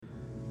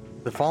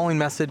The following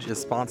message is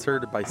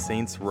sponsored by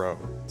Saints Row.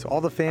 To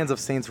all the fans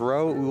of Saints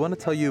Row, we want to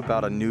tell you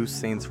about a new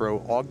Saints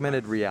Row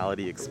augmented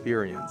reality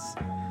experience.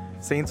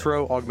 Saints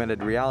Row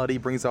Augmented Reality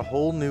brings a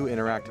whole new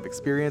interactive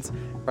experience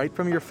right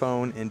from your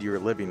phone into your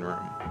living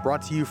room.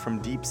 Brought to you from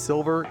Deep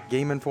Silver,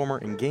 Game Informer,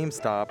 and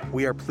GameStop,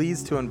 we are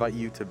pleased to invite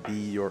you to be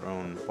your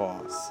own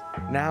boss.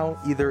 Now,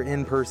 either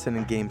in person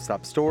in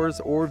GameStop stores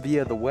or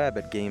via the web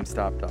at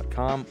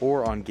GameStop.com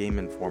or on Game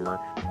Informer.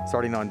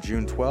 Starting on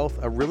June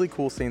 12th, a really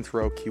cool Saints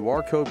Row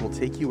QR code will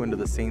take you into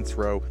the Saints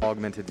Row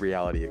Augmented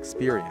Reality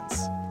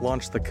experience.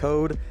 Launch the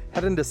code,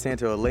 head into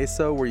Santo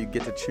Ileso where you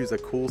get to choose a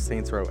cool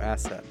Saints Row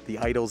asset. The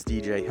Idols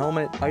DJ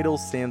helmet,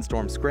 Idols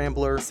Sandstorm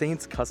Scrambler,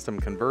 Saints Custom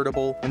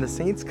Convertible, and the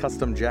Saints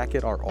Custom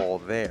Jacket are all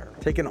there.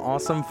 Take an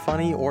awesome,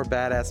 funny, or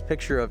badass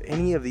picture of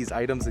any of these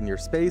items in your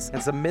space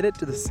and submit it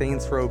to the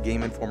Saints Row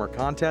Game Informer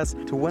contest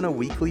to win a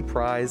weekly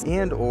prize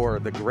and or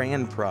the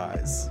grand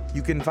prize.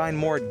 You can find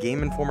more at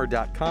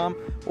GameInformer.com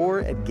or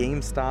at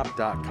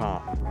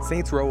GameStop.com.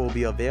 Saints Row will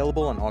be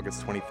available on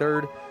August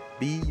 23rd.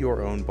 Be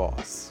your own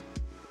boss.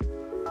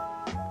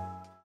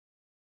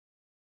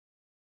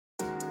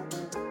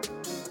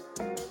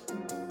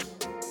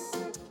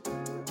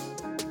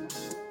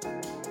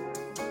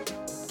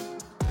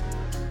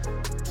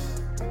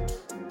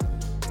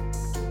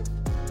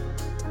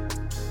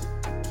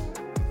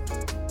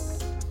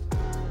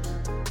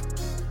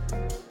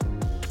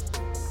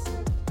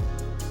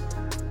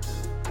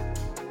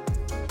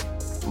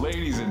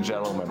 Ladies and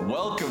gentlemen,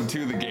 welcome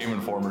to the Game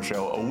Informer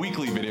Show, a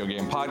weekly video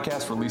game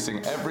podcast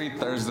releasing every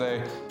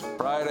Thursday,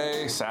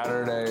 Friday,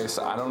 Saturday.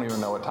 So I don't even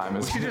know what time it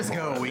is. We should just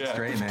go a week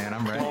straight, man.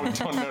 I'm ready. No.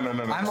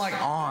 I'm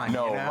like on.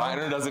 No, you know?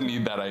 Ryder doesn't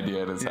need that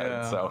idea in his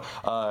head. So,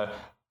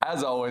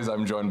 as always,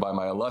 I'm joined by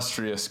my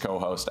illustrious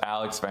co-host,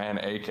 Alex Van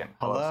Aken.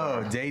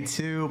 Hello, day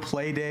 2,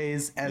 play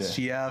days,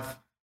 SGF.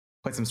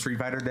 Played some Street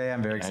Fighter Day.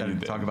 I'm very excited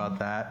to talk about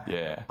that.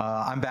 Yeah.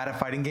 I'm bad at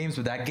fighting games,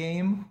 but that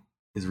game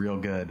is real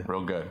good.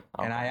 Real good.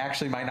 Okay. And I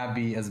actually might not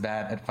be as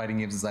bad at fighting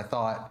games as I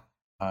thought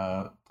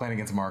playing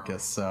against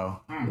Marcus. So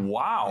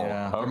wow.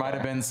 Yeah, there might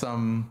have been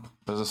some.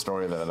 There's a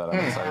story that I'm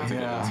excited to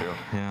get into.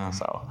 Yeah.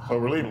 So.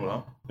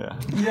 Relatable, huh?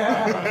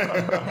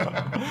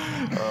 Yeah.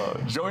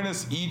 Join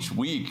us each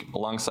week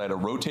alongside a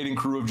rotating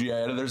crew of GI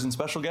editors and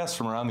special guests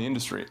from around the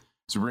industry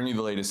to bring you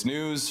the latest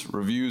news,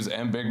 reviews,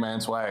 and big man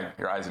swag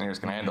your eyes and ears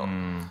can handle.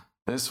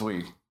 This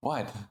week,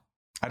 what?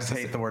 I just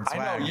hate the word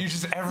swag. I know, you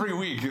just every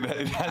week.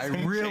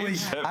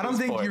 I don't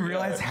think you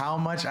realize how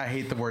much I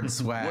hate the word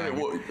swag.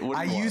 What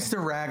I used to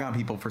rag on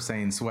people for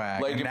saying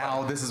swag, and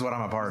now this is what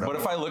I'm a part of. But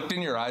if I looked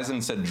in your eyes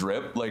and said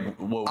drip, like,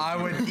 what would I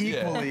would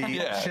equally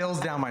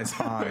chills down my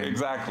spine.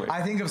 Exactly.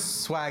 I think of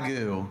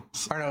swagoo,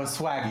 or no,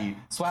 swaggy.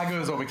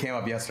 Swagoo is what we came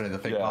up yesterday, the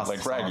fake pasta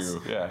like sauce.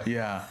 ragu,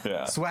 Yeah.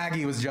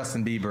 Swaggy was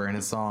Justin Bieber in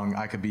his song,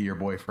 I Could Be Your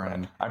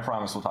Boyfriend. I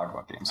promise we'll talk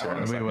about games here.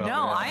 We will.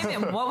 No,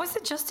 what was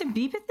the Justin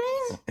Bieber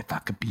thing? If I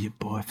could be your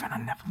boyfriend,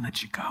 I'd never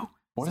let you go.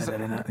 What is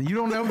that? You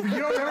don't know? You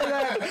don't remember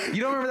that?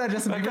 You don't remember that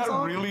Justin Bieber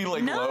song? Really low.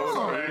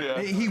 No.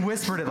 He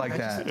whispered it like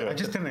that. I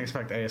just didn't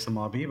expect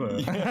ASMR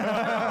Bieber.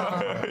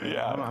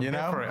 Yeah. You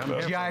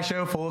know, GI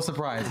show full of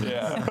surprises.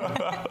 Yeah.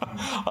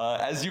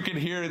 As you can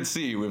hear and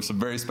see, we have some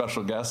very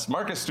special guests.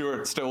 Marcus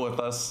Stewart still with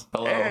us.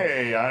 Hello.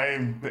 Hey,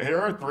 I'm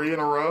here 3 in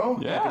a row.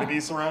 Yeah. I'm going to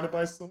be surrounded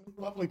by some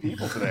lovely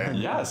people today.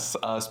 Yes.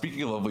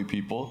 Speaking of lovely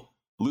people,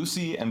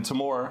 Lucy and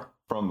Tamoor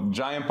from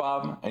Giant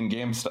Bomb and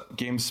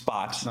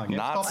GameSpot.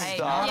 Not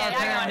Stop.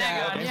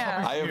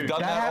 Yeah. I have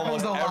done that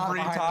almost every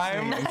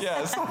time.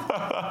 Yes.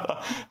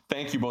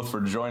 Thank you both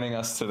for joining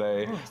us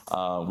today.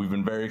 We've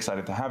been very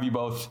excited to have you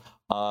both.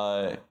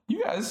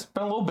 You guys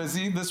been a little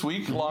busy this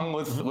week along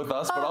with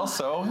us, but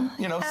also,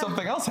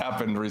 something else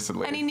happened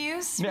recently. Any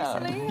news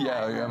recently?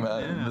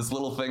 Yeah. This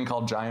little thing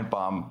called Giant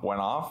Bomb went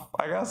off,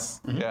 I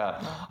guess.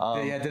 Yeah.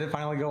 Did it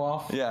finally go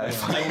off? Yeah, it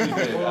finally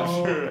did.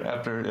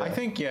 After I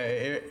think,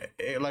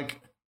 it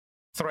like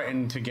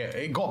threatened to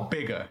it got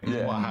bigger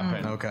is what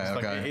happened.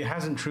 Okay. It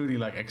hasn't truly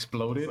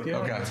exploded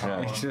yet.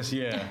 It's just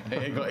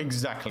it got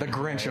exactly the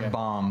Grinch of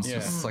bombs. Yeah.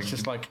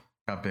 Just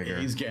got bigger.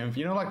 He's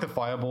getting like the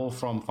fireball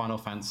from Final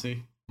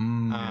Fantasy.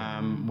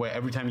 Where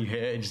every time you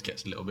hit it, it just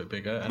gets a little bit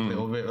bigger and a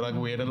little bit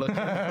weirder looking.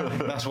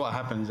 That's what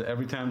happens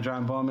every time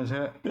Giant Bomb is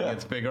hit. It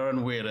gets bigger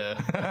and weirder.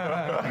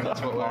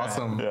 That's what we're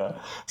awesome. Yeah.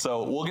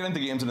 So we'll get into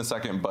games in a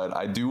second, but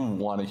I do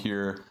want to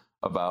hear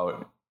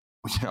about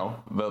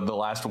the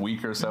last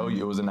week or so.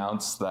 It was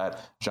announced that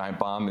Giant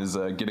Bomb is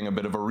getting a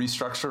bit of a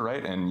restructure,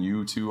 right? And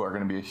you two are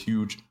going to be a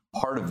huge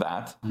part of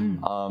that.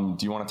 Do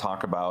you want to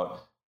talk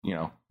about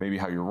maybe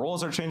how your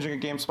roles are changing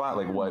at GameSpot,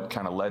 like what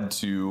kind of led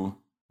to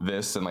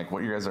this and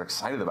what you guys are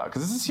excited about?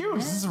 Because this is huge.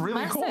 This is a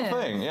really cool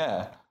thing.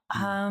 Yeah.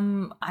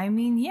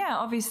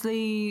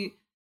 Obviously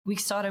we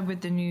started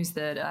with the news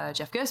that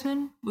Jeff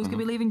Gerstmann was going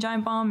to be leaving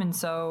Giant Bomb, and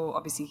so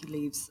obviously he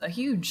leaves a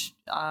huge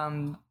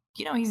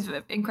he's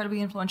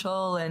incredibly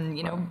influential and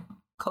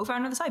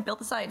co-founder of the site, built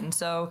the site, and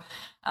so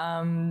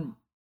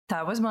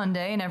that was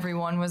Monday, and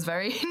everyone was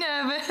very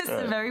nervous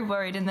and very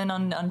worried. And then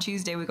on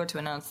Tuesday, we got to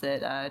announce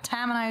that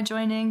Tam and I are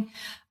joining,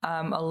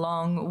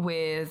 along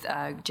with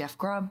Jeff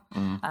Grubb.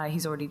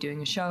 He's already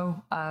doing a show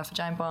for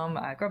Giant Bomb,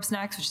 Grub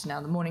Snacks, which is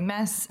now the Morning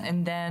Mess.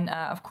 And then,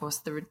 of course,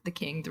 the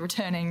king, the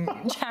returning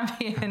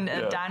champion,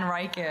 Dan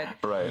Reichert.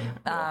 Right.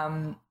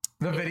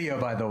 The video,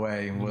 by the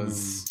way,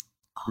 was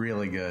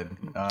really good.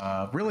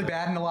 Really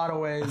bad in a lot of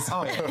ways,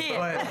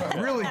 but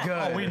really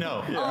good. We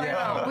know.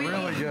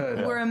 Really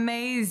good. We're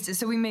amazed.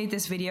 So we made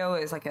this video.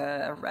 It was like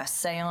a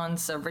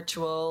seance, a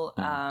ritual,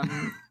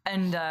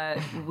 and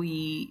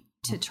we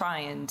to try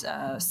and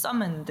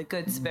summon the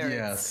good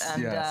spirits.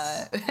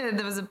 Yes,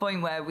 There was a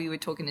point where we were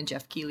talking to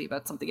Jeff Keighley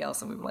about something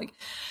else, and we were like,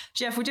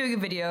 Jeff, we're doing a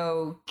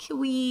video. Can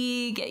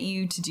we get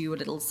you to do a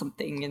little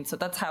something? And so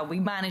that's how we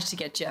managed to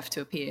get Jeff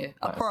to appear.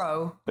 A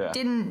pro. Yeah.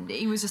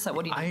 He was just like,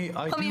 what do you do?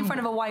 Put me in front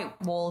of a white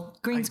wall,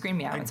 green screen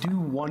me out. I It's do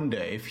wonder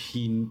if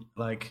he,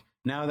 like,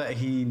 now that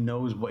he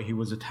knows what he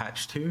was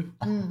attached to,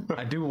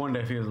 I do wonder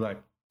if he was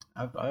like,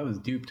 I was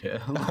duped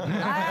here.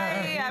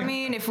 I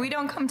mean, if we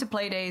don't come to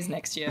play days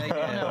next year,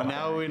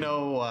 Now we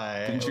know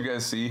why. Didn't you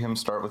guys see him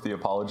start with the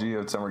apology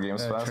at Summer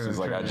Games Fest? true, He's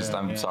like, true,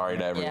 I'm sorry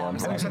to everyone.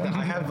 Yeah. Having said that,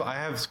 I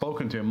have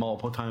spoken to him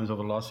multiple times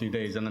over the last few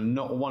days, and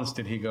not once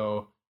did he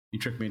go, "You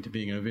tricked me into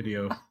being in a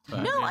video."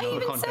 No, I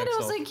even said it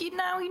was like,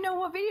 now you know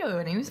what video,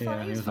 and he was fine.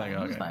 Yeah, He was fine.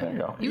 like, He was okay. fine. There you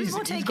go. He was more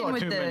he's taken got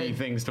with too many the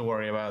things to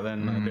worry about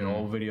than the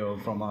old video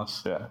from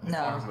us. Yeah.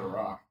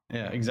 no.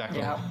 Yeah,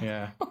 exactly.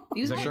 Yeah.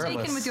 He was more shirtless.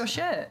 taken with your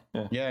shirt.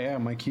 Yeah,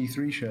 my Key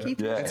 3 shirt.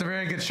 Yeah. It's a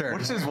very good shirt.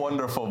 Which is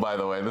wonderful, by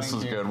the way. This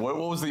is good. What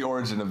was the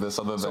origin of this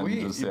other than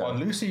Well,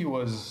 Lucy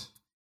was,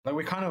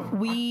 like,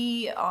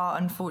 We are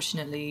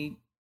unfortunately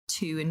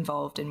too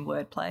involved in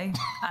wordplay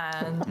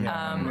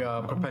and we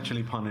are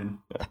perpetually punning.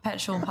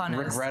 perpetual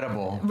punners.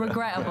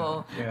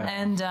 Regrettable. Yeah.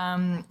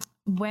 And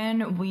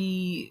when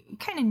we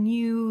kind of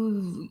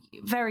knew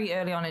very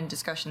early on in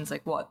discussions,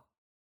 like what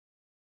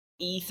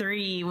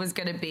E3 was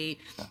going to be,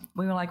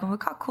 we were like, well, we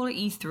can't call it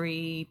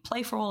E3.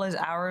 Play for All is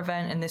our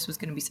event, and this was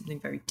going to be something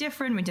very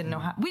different. We didn't know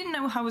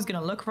how it was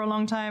going to look for a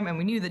long time, and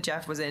we knew that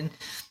Jeff was in.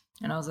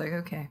 And I was like,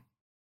 okay,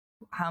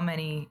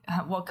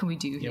 what can we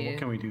do here? Yeah, what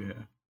can we do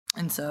here?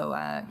 And so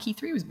Key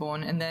 3 was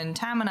born, and then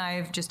Tam and I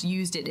have just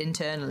used it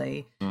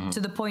internally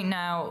to the point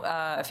now,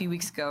 a few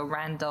weeks ago,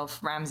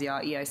 Randolph Ramsey,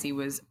 our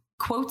EIC,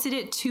 quoted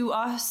it to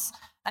us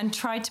and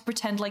tried to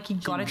pretend like he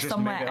got it just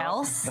somewhere made it up.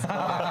 else. And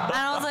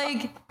I was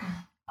like,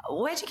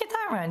 where'd you get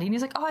that, Randy? And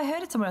he's like, oh, I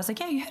heard it somewhere. I was like,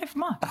 yeah, you heard it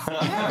from us.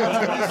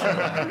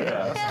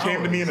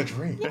 Came to me in a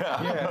dream.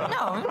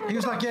 No. He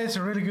was like, yeah, it's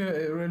a really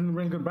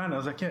good brand. I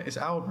was like, yeah, it's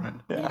our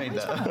brand. We made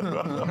that.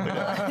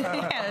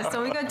 Yeah,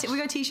 so we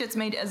got t-shirts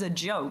made as a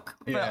joke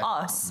for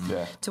us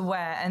to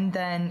wear, and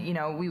then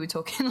we were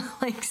talking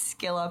like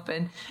Skill Up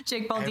and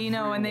Jake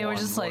Baldino, and they were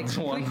just like,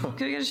 "Can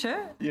we get a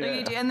shirt?" Yeah.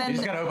 And then You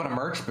just got to open a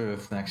merch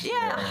booth next year.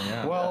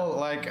 Yeah. Well,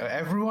 like,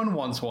 everyone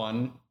wants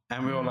one.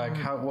 And we were like,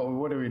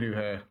 what do we do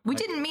here? we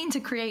didn't mean to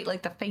create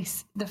like the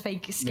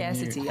fake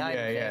scarcity.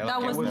 Yeah. That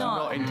like, was it was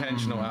not.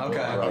 intentional.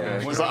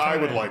 Okay. So I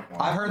would like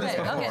one. I've heard this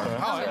Okay. before. Okay.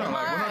 We're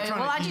not trying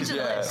We'll to add you to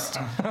the list.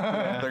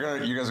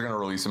 You guys are gonna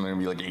release them. They're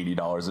gonna be like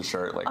 $80 a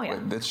shirt. Like, Oh, yeah.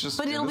 it's just.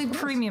 But it'll be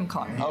premium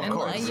cotton. Of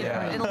course,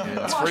 It'll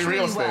wash free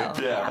real really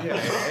estate. well.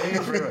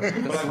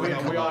 Yeah. But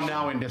like, we are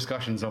now in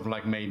discussions of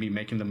like maybe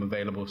making them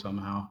available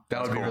somehow.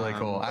 That would be really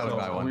cool. I would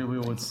buy one. We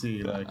would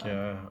see, like,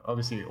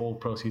 obviously all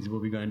proceeds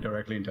will be going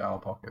directly into our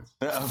pockets.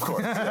 Yeah, of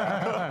course.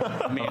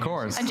 Of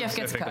course. And Jeff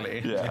gets a cut.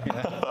 Specifically.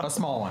 Yeah. A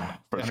small one.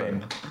 For sure.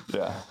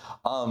 Yeah.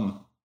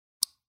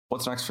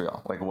 What's next for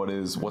y'all? Like,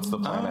 what's the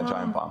plan at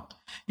Giant Bomb?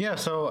 Yeah,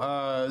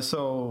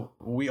 so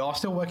we are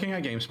still working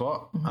at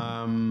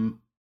GameSpot.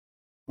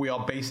 We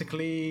are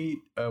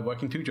basically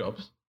working 2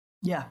 jobs,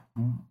 Yeah.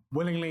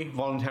 willingly,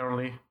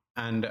 voluntarily,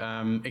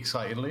 and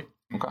excitedly.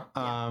 Okay.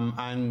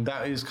 And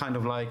that is kind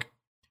of like,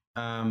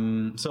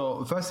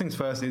 so first things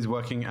first is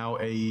working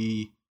out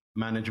a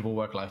manageable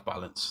work-life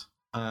balance.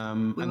 We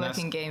and work that's,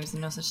 in games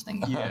and no such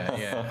thing.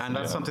 yeah, and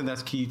that's something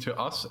that's key to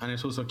us, and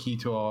it's also key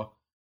to our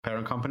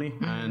parent company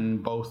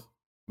and both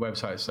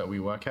websites that we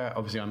work at.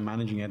 Obviously, I'm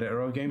managing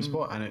editor of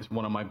GameSpot, and it's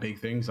one of my big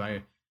things.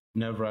 I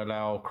never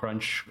allow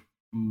crunch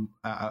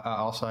at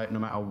our site, no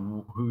matter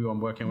who I'm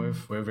working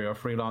with, whether you're a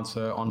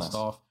freelancer, on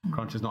staff.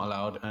 Crunch is not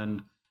allowed,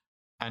 and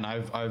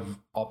I've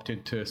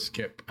opted to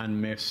skip and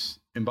miss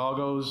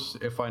embargoes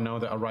if I know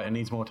that a writer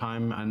needs more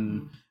time,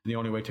 and the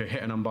only way to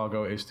hit an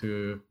embargo is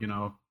to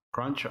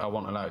crunch. I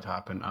won't allow it to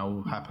happen. I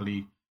will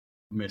happily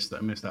miss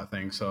that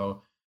thing.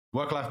 So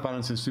work-life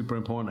balance is super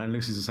important, and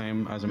Lucy's the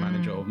same as a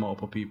manager of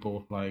multiple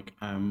people. Like,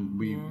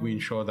 we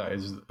ensure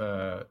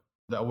that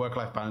that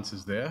work-life balance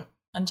is there.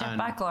 And Jeff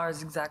Backlar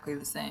is exactly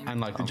the same.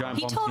 And like the Giant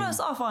He Bomb told team- us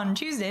off on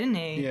Tuesday, didn't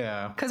he?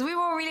 Yeah. Because we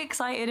were all really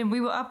excited, and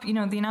we were up, the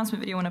announcement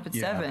video went up at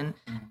 7.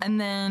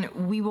 And then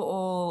we were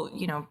all,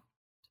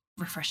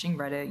 refreshing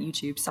Reddit,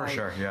 YouTube site.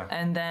 sure, yeah.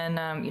 And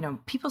then,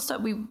 people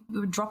we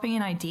were dropping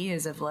in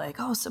ideas of like,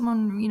 oh,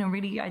 someone,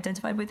 really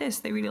identified with this.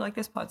 They really like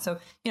this part. So,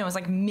 it was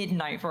like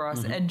midnight for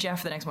us. And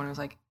Jeff the next morning was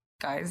like,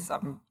 guys,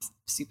 I'm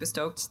super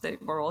stoked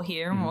that we're all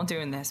here and we're all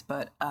doing this,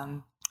 but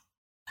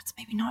let's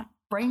maybe not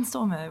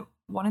brainstorm at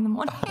 1 a.m.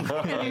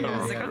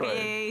 It's like,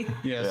 okay.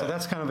 Yeah, so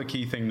that's kind of the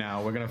key thing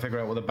now. We're going to figure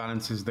out what the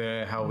balance is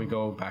there, how we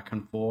go back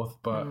and forth,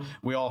 but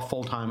we are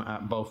full-time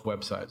at both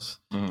websites.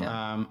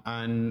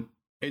 And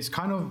it's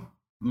kind of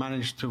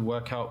managed to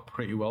work out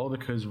pretty well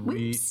because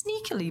We've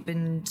sneakily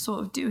been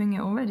sort of doing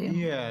it already.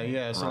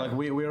 Yeah. So like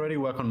we already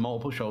work on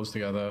multiple shows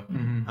together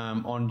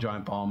on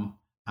Giant Bomb,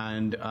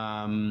 and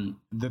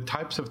the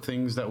types of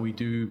things that we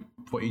do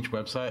for each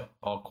website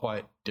are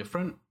quite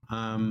different.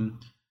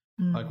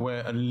 Like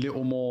we're a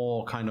little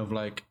more kind of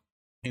like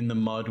in the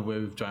mud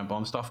with Giant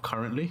Bomb stuff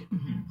currently,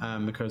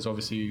 because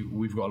obviously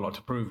we've got a lot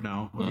to prove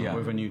now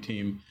with a new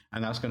team,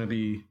 and that's going to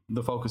be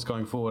the focus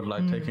going forward.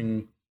 Like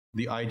taking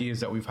the ideas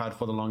that we've had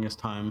for the longest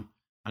time,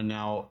 and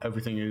now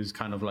everything is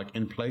kind of like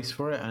in place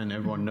for it, and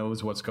everyone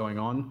knows what's going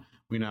on.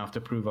 We now have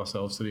to prove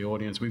ourselves to the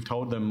audience. We've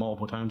told them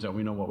multiple times that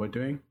we know what we're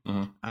doing,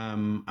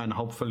 and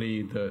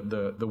hopefully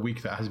the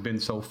week that has been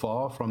so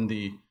far, from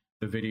the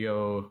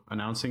video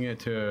announcing it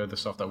to the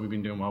stuff that we've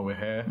been doing while we're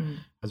here,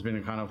 has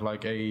been kind of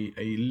like a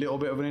little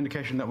bit of an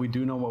indication that we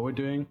do know what we're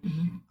doing.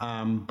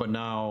 But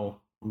now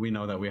we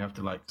know that we have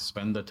to like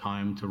spend the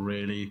time to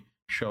really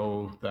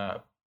show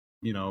that,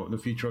 you know, the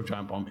future of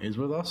Giant Bomb is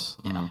with us,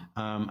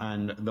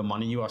 and the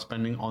money you are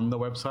spending on the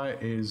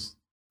website is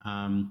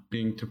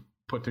being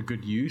put to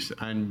good use,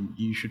 and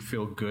you should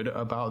feel good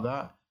about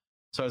that.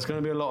 So it's going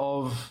to be a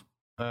lot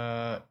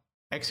of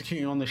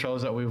executing on the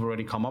shows that we've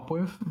already come up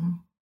with,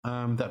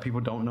 that people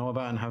don't know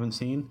about and haven't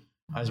seen,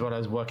 as well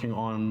as working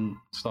on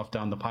stuff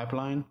down the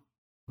pipeline.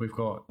 We've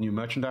got new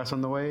merchandise on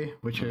the way,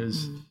 which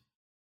is...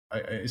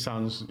 It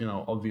sounds, you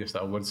know, obvious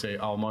that I would say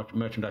our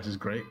merchandise is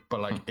great, but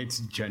like it's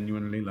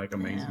genuinely like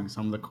amazing.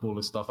 Some of the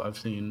coolest stuff I've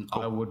seen.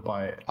 I would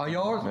buy it. Are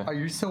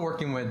you still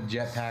working with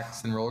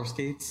jetpacks and roller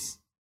skates?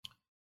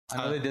 I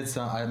know they did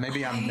some.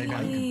 Maybe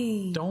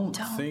I'm. Don't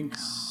think.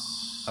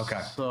 Okay.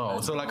 So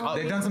like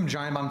they've done some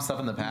Giant Bomb stuff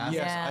in the past.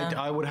 Yes,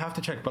 I would have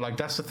to check, but like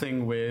that's the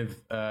thing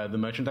with the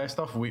merchandise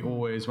stuff. We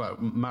always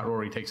Matt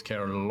Rory takes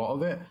care of a lot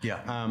of it.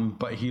 Yeah.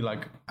 But he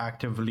like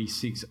actively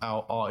seeks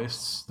out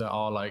artists that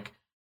are like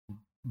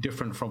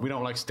different from. We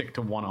don't like stick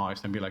to one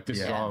artist and be like,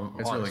 this is our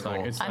it's artist. really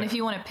cool. Like, And if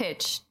you want to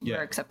pitch,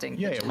 we're accepting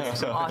we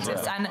accept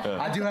artists. And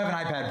I do have an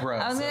iPad Pro.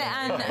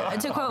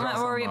 and to quote Matt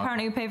Rory,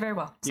 apparently we pay very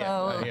well.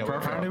 So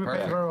apparently we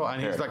pay very well,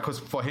 and he's like, because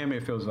for him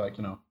it feels like,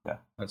 you know,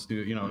 let's do,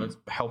 you know, let's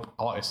help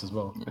artists as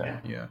well.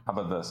 Yeah. How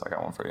about this? I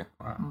got one for you.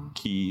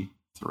 Key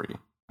 3.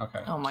 Okay.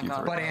 Oh my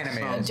god. But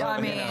animated. I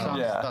mean,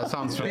 that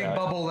sounds big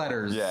bubble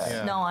letters.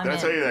 Yeah. no, I Did I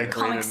mean, tell you that I created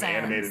Comic an Sans.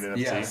 animated NFT?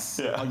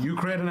 Yes. Oh, you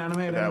create an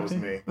animated? That was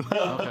NFT? me.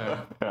 Okay.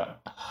 Yeah.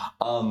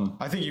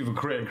 I think you've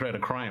created a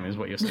crime, is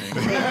what you're saying.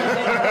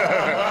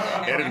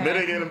 And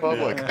admitting it in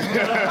public. Burn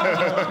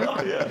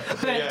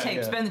the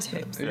tapes, burn the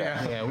tapes.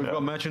 Yeah, we've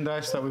got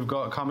merchandise that we've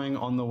got coming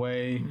on the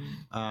way.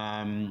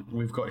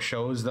 We've got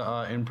shows that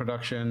are in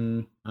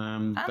production.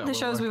 And the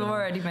shows we've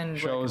already been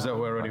shows that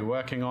we're already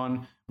working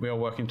on. We are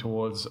working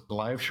towards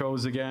live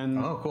shows again.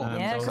 Oh, cool.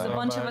 Yeah, because a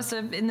bunch of us are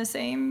in the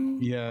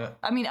same. Yeah.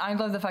 I mean, I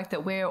love the fact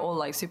that we're all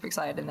like super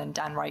excited, and then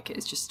Dan Riker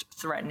is just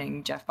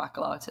threatening Jeff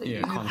Bacala to,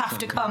 you have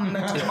to come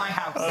to my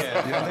house.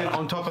 And then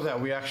on top of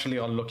that, we actually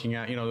are looking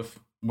at, you know,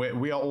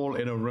 we are all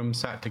in a room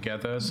sat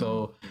together.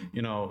 So,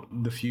 you know,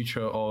 the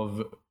future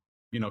of,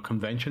 you know,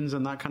 conventions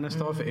and that kind of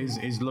stuff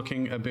is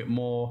looking a bit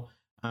more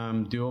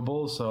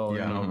doable. So, you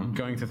know,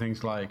 going to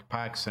things like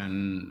PAX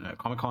and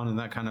Comic-Con and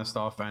that kind of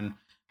stuff, and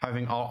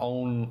having our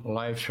own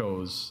live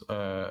shows,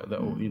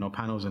 that you know,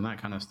 panels and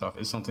that kind of stuff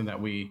is something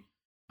that we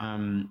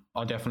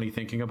are definitely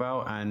thinking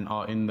about and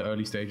are in the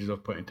early stages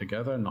of putting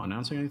together. Not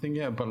announcing anything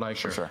yet, but like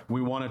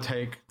we want to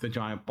take the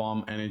Giant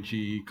Bomb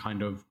energy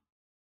kind of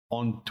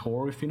on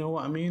tour, if you know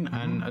what I mean.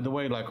 And the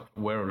way like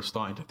we're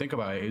starting to think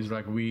about it is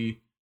like we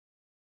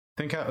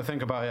think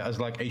about it as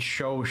like a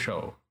show,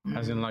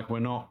 as in like we're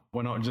not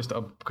just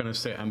gonna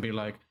sit and be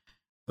like,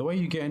 the way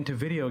you get into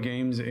video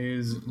games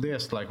is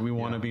this. Like we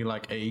want to be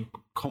like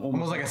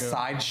almost like a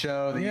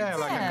sideshow.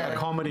 Like a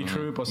comedy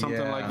troupe or something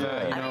like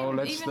that. You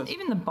know,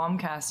 even the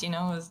Bombcast, you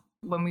know, was,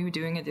 when we were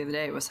doing it the other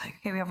day, it was like,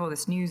 okay, we have all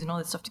this news and all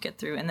this stuff to get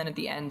through, and then at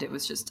the end it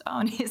was just, oh,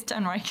 and here's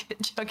Dan Riker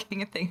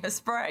chugging a thing of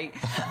Sprite.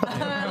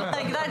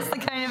 Like that's the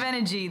kind of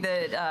energy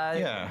that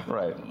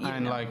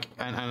and like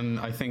and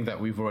I think that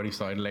we've already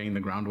started laying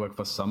the groundwork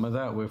for some of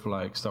that with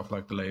like stuff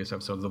like the latest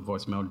episodes of the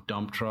Voicemail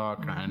Dump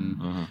Truck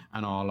and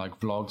our like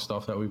vlog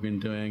stuff that we've been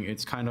doing.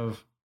 It's kind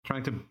of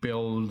trying to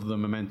build the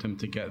momentum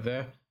to get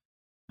there.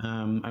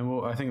 And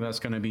I think that's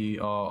going to be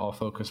our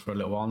focus for a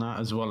little while now,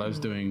 as well as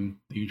doing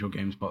the usual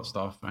GameSpot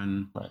stuff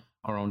and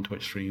our own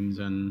Twitch streams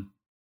and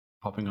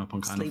popping up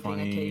on Kind of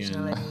Funny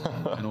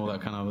and all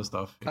that kind of other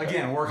stuff.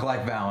 Again,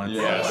 work-life balance.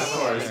 Yes, of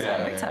course.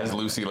 Yeah. As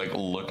Lucy like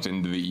looked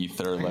into the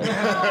ether, like,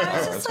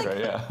 that's great.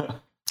 Yeah.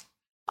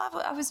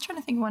 I was trying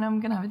to think when I'm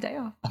going to have a day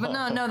off, but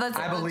no, that's.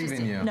 I believe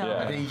in you. No.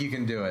 I think you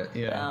can do it.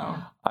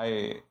 Yeah.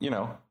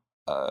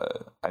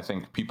 I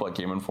think people at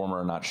Game Informer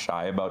are not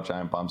shy about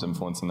Giant Bomb's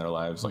influence in their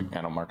lives. Like,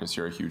 I know, Marcus,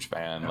 you're a huge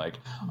fan. Like,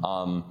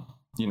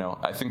 you know,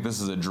 I think this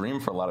is a dream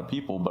for a lot of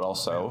people, but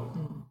also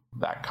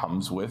that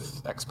comes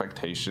with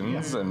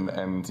expectations,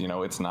 and you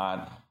know, it's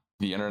not,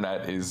 the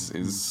internet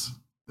is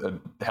a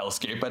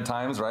hellscape at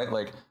times, right?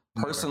 Like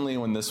personally,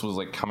 when this was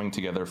like coming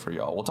together for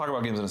y'all, we'll talk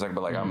about games in a second,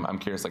 but like I'm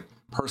curious, like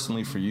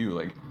personally for you,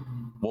 like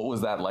what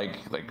was that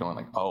like going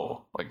like,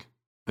 oh, like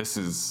this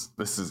is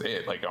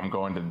it, like I'm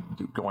going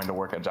to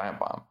work at Giant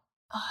Bomb?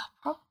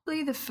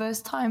 Probably the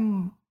first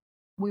time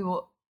we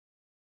were.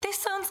 This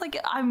sounds like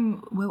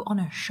we were on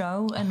a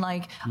show and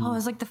like, oh,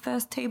 it's like the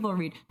first table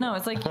read. No,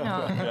 it's like, you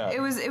know, it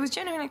was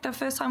genuinely like the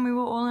first time we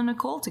were all in a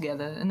call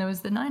together, and there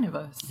was the 9 of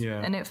us.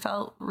 Yeah. And it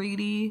felt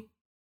really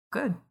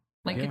good.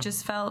 Like it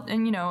just felt,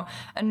 and you know,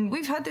 and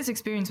we've had this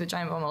experience with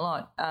Giant Bomb a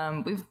lot.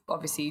 We've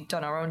obviously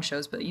done our own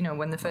shows, but you know,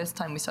 when the first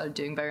time we started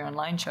doing very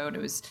online show, it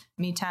was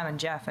me, Tam, and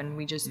Jeff, and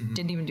we just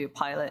didn't even do a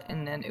pilot,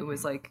 and then it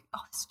was like, oh,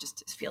 this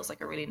feels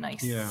like a really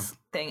nice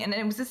thing. And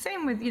it was the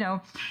same with, you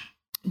know,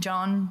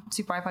 John,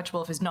 Super Eye Patch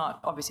Wolf, is not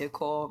obviously a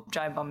core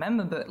Giant Bomb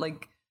member, but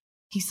like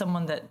he's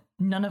someone that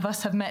none of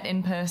us have met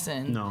in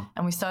person. No.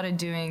 And we started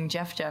doing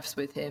Jeffs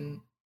with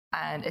him,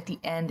 and at the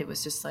end it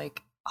was just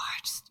like, oh,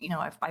 you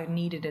know, I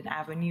needed an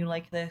avenue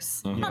like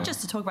this, not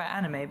just to talk about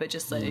anime, but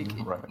just like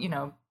you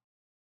know,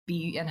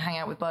 be and hang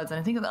out with buds. And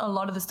I think a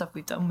lot of the stuff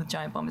we've done with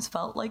Giant Bomb has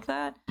felt like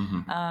that.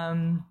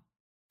 And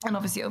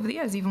obviously over the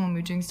years, even when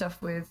we were doing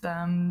stuff with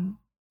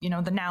you know,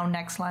 the now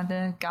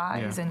Nextlander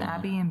guys and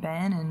Abby and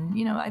Ben, and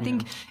you know, I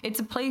think it's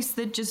a place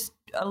that just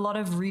a lot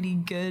of really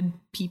good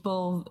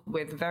people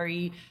with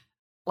very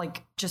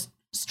like just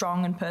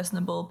strong and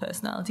personable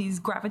personalities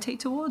gravitate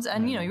towards.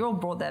 And you know, you're all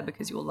brought there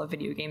because you all love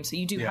video games, so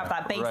you do have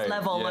that base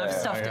level of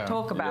stuff to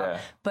talk about.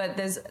 But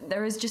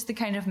there is just the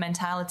kind of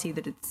mentality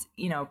that it's,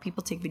 you know,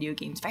 people take video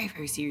games very,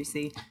 very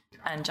seriously,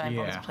 and Giant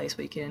Bomb is a place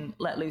where you can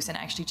let loose and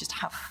actually just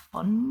have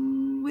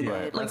fun with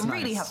it, like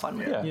really have fun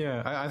with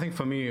it. I think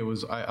for me it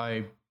was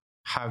I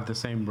have the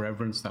same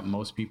reverence that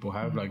most people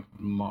have, like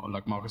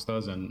Marcus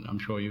does, and I'm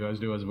sure you guys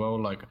do as well.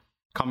 Like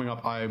coming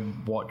up, I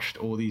watched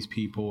all these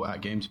people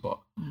at GameSpot,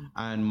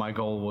 and my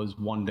goal was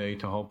one day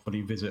to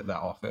hopefully visit that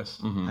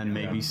office and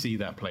maybe see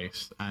that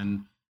place,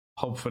 and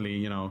hopefully,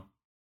 you know,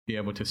 be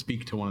able to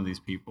speak to one of these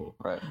people.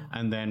 Right.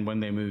 And then when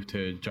they moved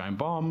to Giant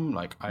Bomb,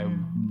 like I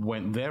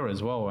went there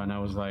as well, and I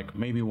was like,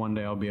 maybe one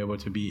day I'll be able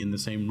to be in the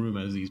same room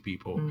as these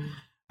people.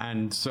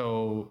 And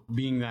so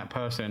being that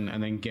person,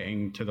 and then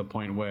getting to the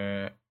point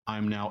where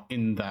I'm now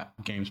in that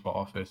GameSpot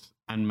office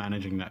and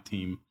managing that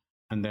team,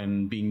 and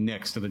then being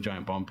next to the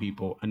Giant Bomb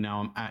people, and now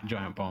I'm at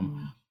Giant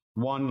Bomb.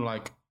 One,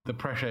 like the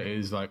pressure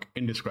is like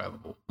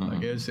indescribable.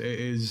 Like it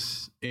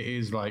is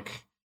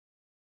like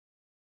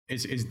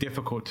it's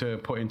difficult to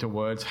put into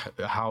words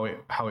how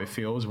it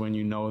feels when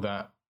you know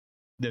that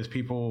there's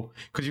people,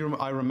 because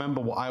I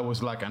remember what I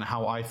was like and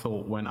how I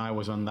thought when I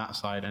was on that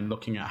side, and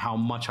looking at how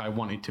much I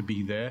wanted to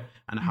be there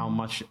and how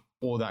much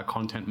all that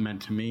content meant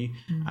to me.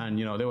 And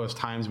you know, there was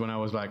times when I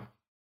was like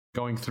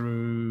going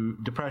through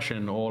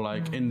depression or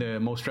like in the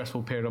most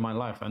stressful period of my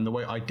life, and the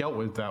way I dealt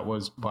with that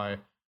was by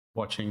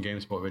watching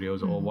GameSpot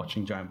videos or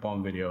watching Giant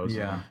Bomb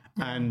videos.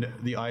 And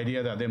the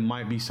idea that there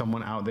might be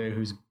someone out there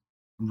who's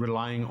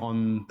relying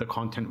on the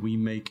content we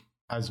make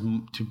as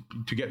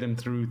to get them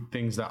through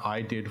things that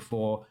I did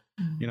for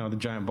you know, the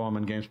Giant Bomb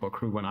and GameSpot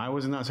crew when I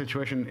was in that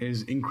situation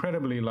is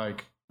incredibly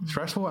like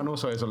stressful, and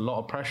also is a lot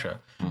of pressure.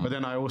 But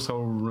then I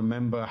also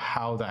remember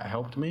how that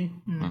helped me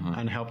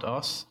and helped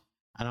us,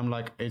 and I'm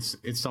like, it's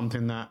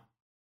something that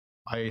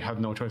I have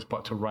no choice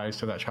but to rise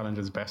to that challenge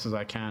as best as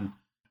I can,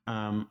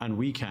 and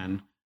we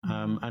can,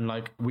 and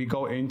like we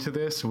go into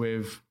this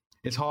with,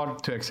 it's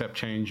hard to accept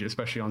change,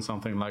 especially on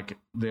something like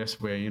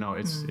this where, you know,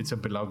 it's a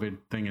beloved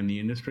thing in the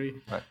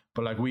industry,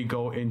 but like we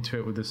go into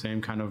it with the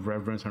same kind of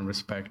reverence and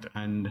respect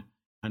and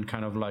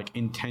kind of like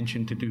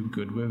intention to do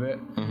good with it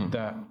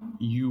that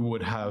you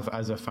would have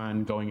as a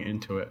fan going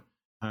into it.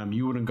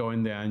 You wouldn't go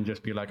in there and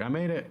just be like, I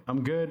made it,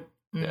 I'm good,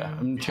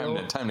 I'm chill.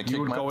 Time to kick.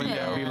 You would go in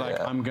there and be like,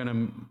 I'm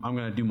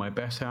gonna do my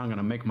best here, I'm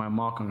gonna make my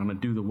mark, I'm gonna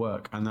do the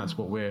work, and that's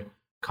what we're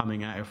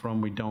coming at it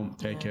from. We don't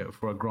take it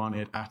for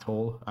granted at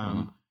all.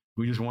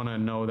 We just want to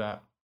know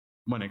that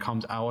when it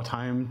comes our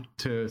time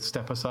to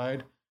step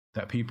aside,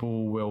 that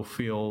people will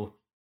feel,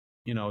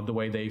 you know, the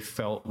way they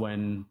felt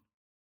when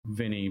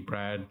Vinny,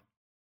 Brad,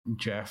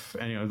 Jeff,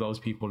 any of those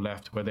people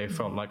left, where they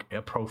felt like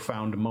a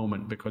profound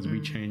moment because we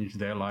changed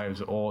their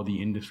lives or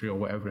the industry or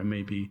whatever it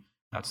may be.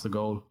 That's the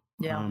goal.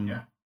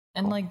 And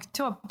like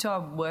to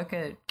our work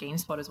at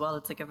GameSpot as well,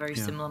 it's like a very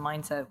similar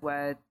mindset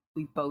where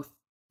we both,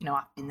 you know,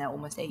 I've been there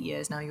almost 8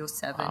 years now, you're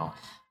 7. Wow.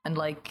 And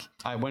like,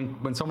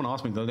 when someone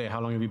asked me the other day,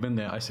 how long have you been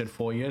there? I said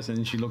 4 years,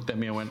 and she looked at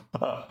me and went,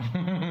 no,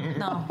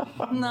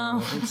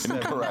 it's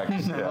incorrect.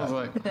 I was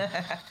like,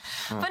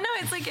 but no,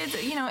 it's like,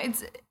 it's, you know,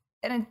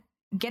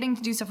 getting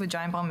to do stuff with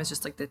Giant Bomb is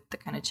just like the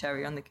kind of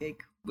cherry on the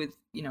cake with,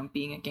 you know,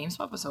 being at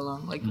GameSpot for so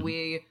long. Like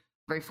we're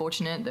very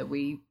fortunate that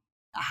we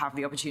have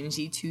the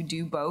opportunity to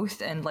do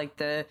both. And like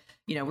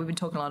you know, we've been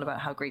talking a lot about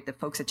how great the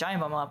folks at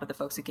Giant Bomb are, but the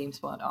folks at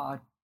GameSpot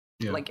are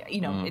like, you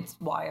know, it's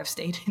why I've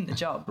stayed in the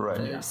job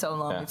for so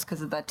long. It's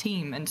because of that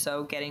team. And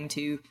so getting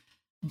to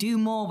do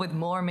more with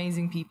more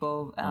amazing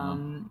people.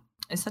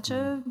 It's such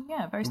a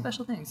very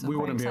special thing. So We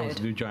I'm wouldn't be very able to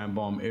excited. do Giant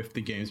Bomb if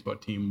the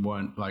GameSpot team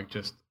weren't like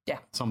just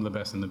some of the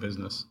best in the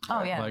business.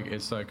 Oh, yeah. Like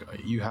it's like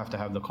you have to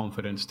have the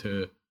confidence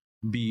to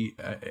be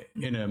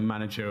in a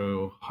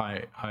managerial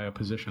higher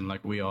position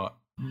like we are,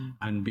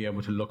 and be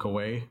able to look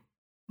away.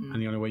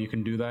 And the only way you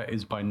can do that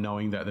is by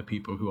knowing that the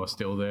people who are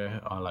still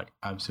there are like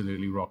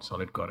absolutely rock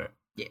solid, got it.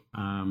 Yeah.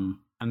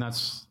 And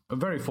that's a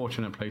very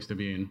fortunate place to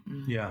be in.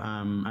 Yeah.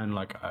 And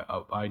like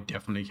I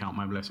definitely count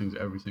my blessings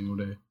every single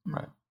day.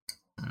 Right.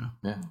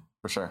 Yeah,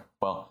 for sure.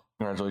 Well,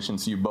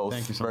 congratulations to you both.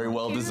 Thank you so Very much.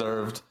 well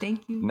deserved.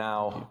 Thank you.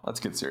 Now, let's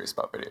get serious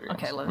about video games.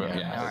 Okay, All yeah,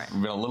 right. all right.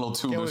 We've been a little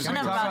too loose.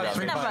 Enough about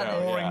this, enough about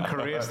this. Boring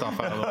career stuff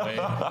out of the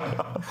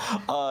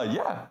way.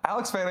 Yeah,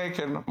 Alex Van Eyck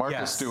and Marcus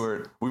Yes.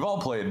 Stewart. We've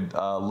all played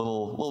a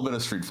little bit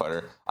of Street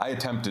Fighter. I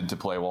attempted to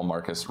play while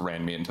Marcus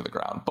ran me into the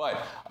ground.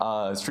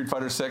 But Street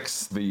Fighter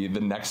 6, the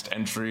next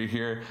entry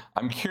here.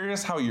 I'm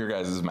curious how your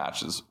guys'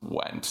 matches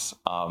went.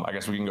 I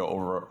guess we can go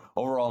over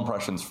overall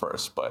impressions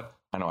first, but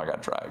I know I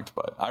got dragged,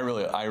 but I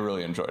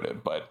really enjoyed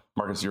it. But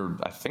Marcus, you're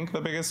I think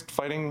the biggest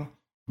fighting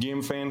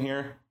game fan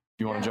here.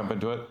 Do you want to jump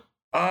into it?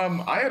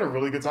 I had a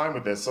really good time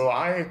with this. So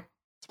as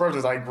far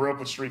as I grew up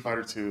with Street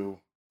Fighter 2,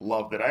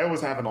 loved it. I always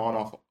have an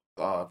on-off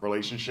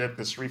relationship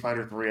because Street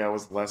Fighter 3 I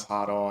was less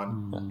hot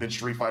on. Then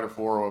Street Fighter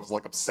 4 I was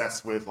like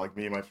obsessed with, like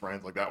me and my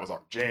friends, like that was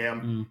our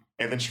jam.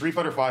 And then Street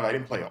Fighter 5 I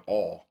didn't play at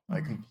all. I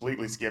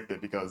completely skipped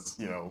it because,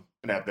 it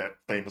had that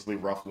famously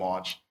rough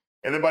launch.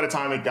 And then by the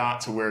time it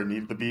got to where it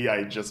needed to be,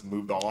 I just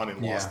moved on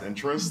and lost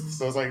interest.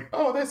 So I was like,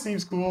 oh, that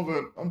seems cool,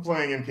 but I'm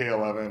playing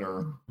MK11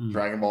 or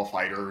Dragon Ball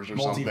Fighters or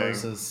something.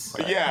 Multiverses.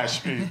 But yeah,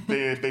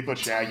 if they put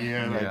Shaggy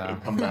in,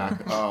 I'd come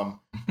back.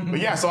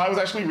 But yeah, so I was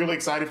actually really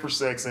excited for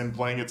 6 and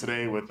playing it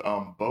today with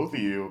both of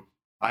you.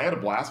 I had a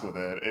blast with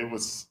it. It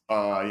was,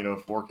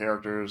 4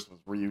 characters with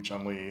Ryu,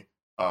 Chun-Li,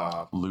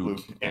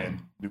 Luke,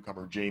 and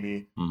newcomer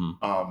Jamie.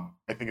 I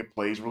think it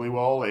plays really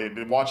well.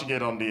 Watching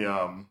it on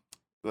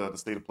the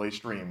State of Play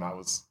stream, I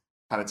was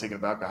kind of taken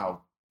aback by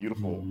how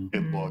beautiful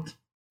it looked,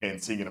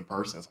 and seeing it in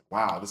person, it's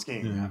like, wow, this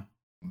game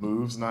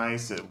moves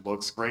nice. It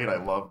looks great.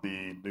 I love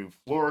the new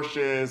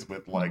flourishes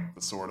with like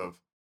the sort of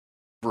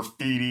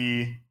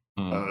graffiti.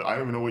 I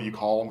don't even know what you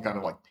call them, kind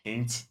of like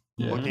paint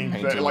looking,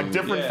 like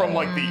different from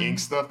like the ink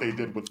stuff they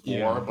did with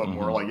 4, but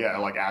more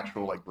like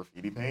actual like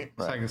graffiti paint.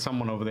 It's like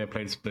someone over there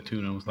played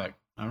Splatoon and was like,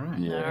 all right.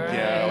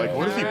 Yeah, like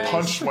what if you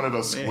punched one of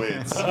those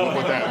squids? What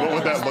would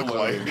that look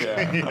like?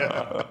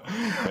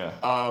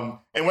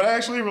 And what I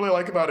actually really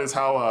like about it is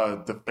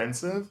how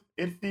defensive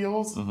it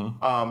feels.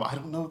 I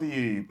don't know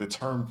the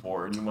term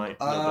for it. You might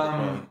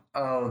know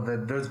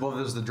that.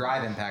 There's the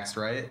drive impacts,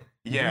 right?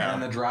 Yeah.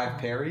 And the drive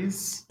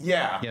parries.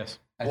 Yeah. Yes.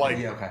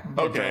 Okay.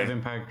 Drive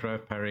impact,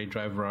 drive parry,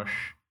 drive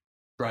rush,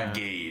 Drive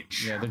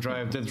gauge. Yeah, the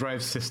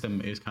drive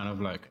system is kind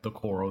of like the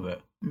core of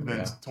it. Then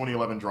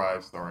 2011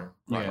 Drive starring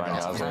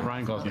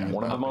Ryan Gosling.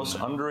 One of the most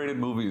underrated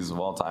movies of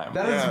all time.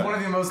 That is one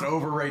of the most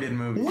overrated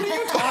movies. What are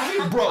you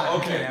talking, bro?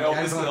 Okay, no,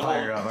 this is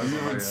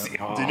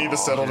a Do you need to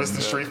settle this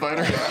to Street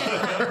Fighter? This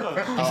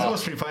is what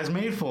Street Fighter's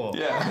made for.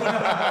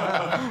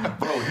 Yeah.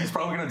 Bro, he's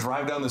probably going to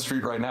drive down the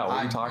street right now. What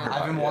are you talking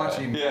about? I've been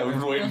watching. Yeah, we've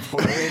been waiting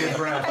for Bated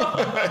breath.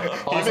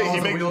 Also, He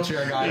the makes-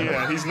 wheelchair guy.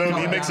 Yeah,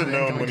 he makes it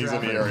known when he's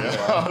in the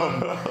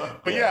area.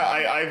 But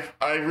yeah,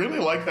 I really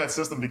like that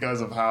system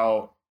because of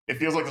how it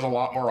feels like there's a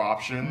lot more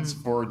options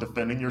for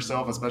defending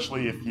yourself,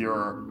 especially if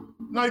you're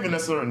not even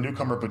necessarily a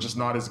newcomer, but just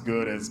not as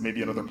good as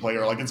maybe another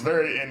player. Like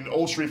in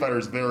old Street Fighter,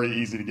 it's very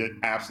easy to get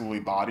absolutely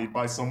bodied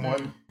by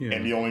someone,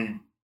 and the only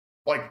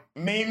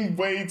main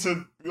way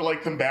to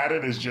combat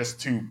it is just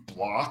to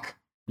block.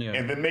 Yeah.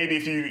 And then maybe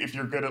if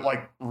you're good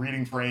at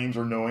reading frames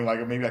or knowing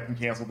maybe I can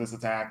cancel this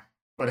attack,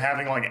 but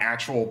having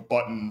actual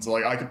buttons,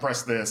 I could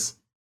press this.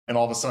 And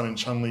all of a sudden,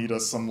 Chun-Li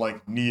does some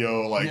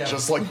Neo,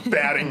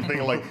 batting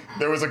thing.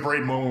 There was a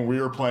great moment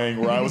we were playing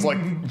where I was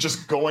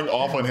just going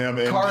off on him,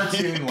 and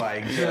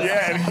cartoon-like.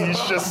 Yeah, and he's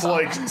just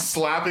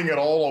slapping it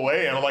all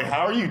away, and I'm like,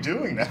 how are you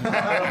doing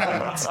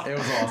that? It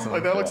was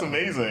awesome. That looks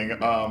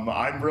amazing.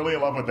 I'm really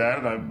in love with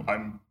that, and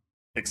I'm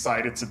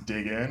excited to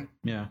dig in,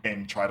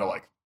 and try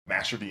to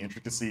master the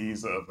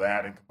intricacies of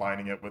that and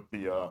combining it with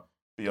the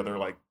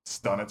other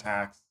stun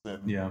attacks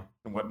and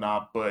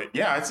whatnot. But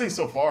yeah, I'd say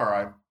so far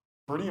I'm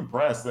pretty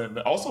impressed, and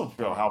also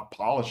feel how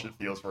polished it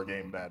feels for a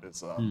game that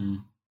is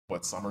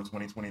summer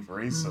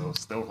 2023, so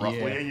still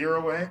roughly a year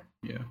away.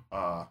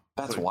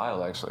 That's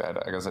wild, actually.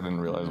 I guess I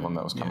didn't realize when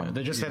that was coming.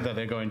 They just said that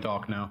they're going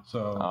dark now,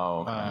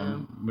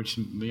 so which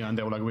and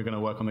they were like, we're going to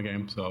work on the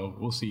game, so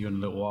we'll see you in a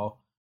little while.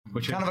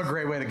 Which kind of a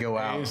great way to go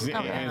out. It is,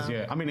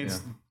 I mean,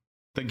 it's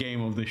the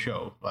game of the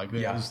show.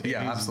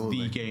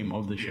 Absolutely. The game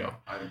of the show.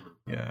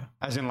 Yeah,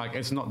 as in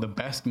it's not the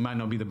best, might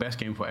not be the best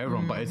game for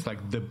everyone, but it's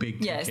the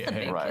big ticket. It's the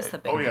big, right? It's the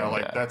big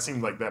that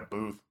seemed like that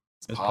booth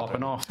is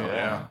popping off.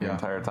 The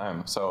entire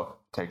time. So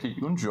take it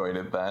you enjoyed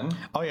it then.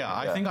 Oh yeah,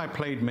 I think I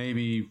played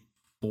maybe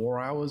 4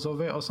 hours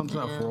of it or something,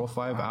 4 or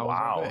 5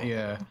 hours of it.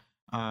 Yeah,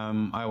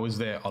 I was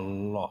there a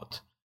lot,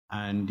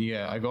 and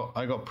I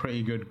got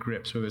pretty good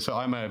grips with it. So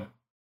I'm a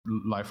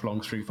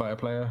lifelong Street Fighter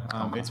player.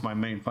 It's my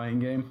main fighting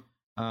game.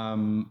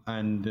 I've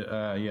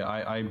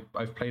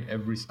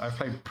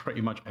played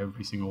pretty much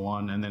every single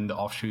one, and then the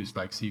offshoots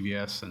like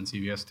CVS and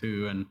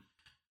CVS2 and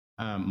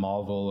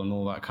Marvel and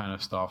all that kind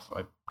of stuff.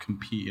 I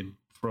competed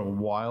for a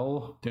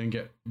while, didn't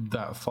get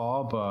that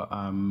far, but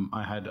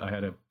I had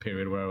a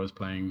period where I was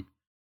playing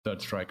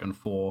Third Strike and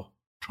 4,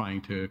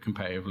 trying to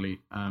competitively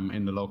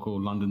in the local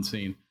London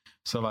scene.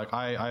 So like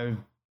I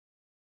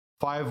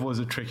 5 was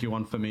a tricky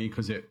one for me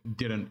because it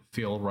didn't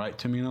feel right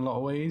to me in a lot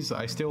of ways.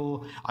 I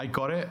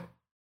got it,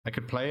 I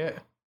could play it,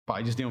 but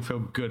I just didn't feel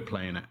good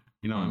playing it.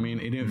 You know what I mean?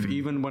 It didn't,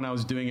 even when I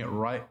was doing it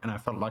right and I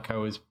felt like I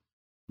was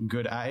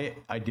good at it,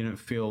 I didn't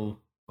feel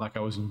like I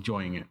was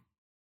enjoying it.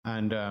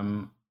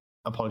 And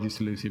apologies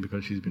to Lucy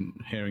because she's been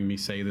hearing me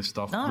say this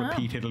stuff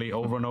repeatedly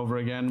over and over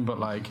again. But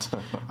like,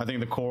 I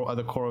think at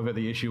the core of it,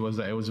 the issue was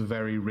that it was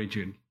very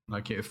rigid.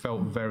 Like it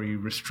felt very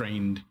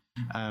restrained,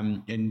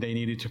 and they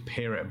needed to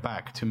pare it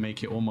back to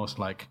make it almost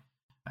like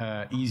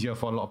easier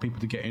for a lot of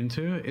people to get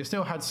into. It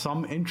still had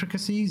some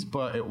intricacies,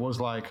 but it was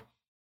like,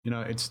 you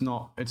know, there's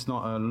not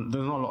a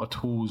lot of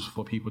tools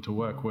for people to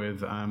work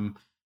with.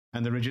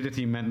 And the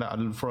rigidity meant that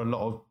for a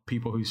lot of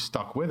people who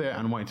stuck with it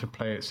and wanted to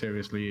play it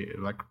seriously,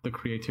 like the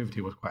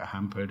creativity was quite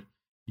hampered.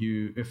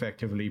 You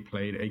effectively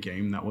played a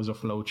game that was a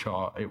flow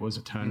chart. It was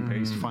a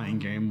turn-based fighting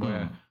game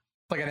where...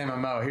 It's like an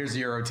MMO. Here's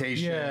your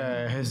rotation.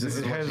 Yeah, here's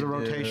a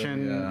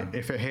rotation. Yeah.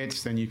 If it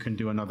hits, then you can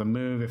do another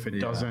move. If it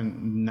doesn't,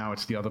 now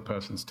it's the other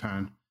person's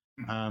turn.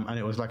 And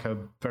it was like a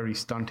very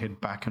stunted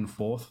back and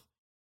forth.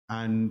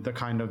 And the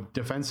kind of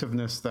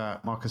defensiveness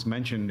that Marcus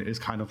mentioned is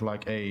kind of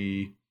like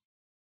a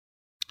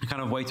kind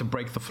of way to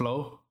break the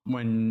flow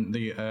when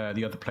the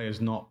other player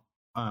is not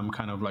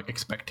kind of like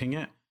expecting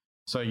it.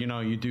 So, you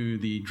know, you do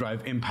the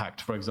drive impact,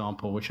 for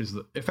example, which is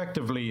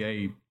effectively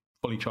a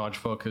fully charged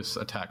focus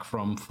attack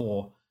from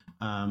 4.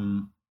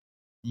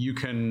 You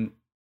can,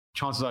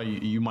 chances are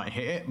you might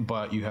hit it,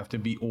 but you have to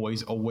be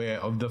always aware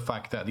of the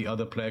fact that the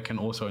other player can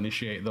also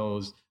initiate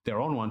their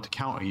own one to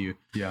counter you.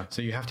 Yeah.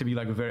 So you have to be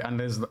like and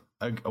there's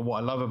what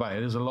I love about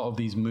it is a lot of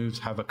these moves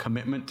have a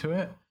commitment to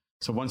it.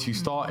 So once you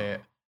start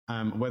it,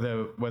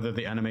 whether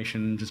the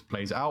animation just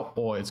plays out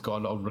or it's got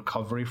a lot of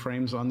recovery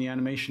frames on the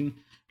animation,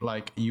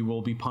 like you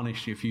will be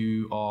punished if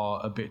you are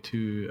a bit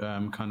too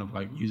kind of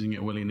like using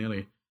it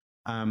willy-nilly.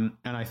 And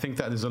I think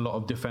that there's a lot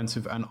of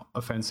defensive and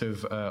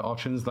offensive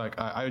options. Like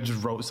I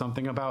just wrote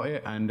something about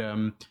it,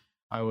 and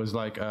I was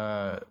like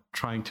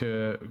trying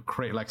to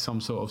create like some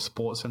sort of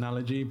sports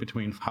analogy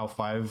between how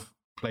 5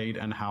 played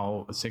and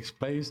how 6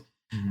 plays.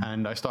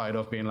 And I started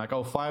off being like,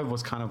 5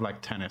 was kind of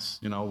like tennis,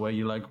 you know, where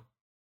you like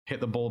hit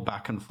the ball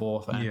back and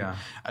forth, and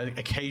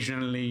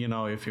occasionally, you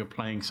know, if you're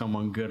playing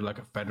someone good like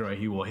a Federer,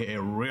 he will hit it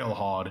real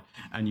hard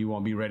and you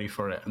won't be ready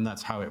for it, and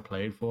that's how it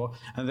played for.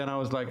 And then I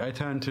was like, I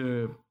turned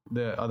to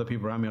the other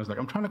people around me, I was like,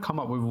 I'm trying to come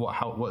up with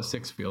what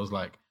 6 feels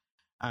like,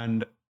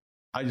 and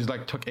I just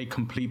like took a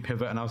complete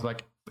pivot, and I was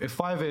like, if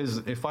 5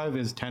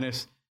 is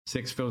tennis,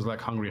 6 feels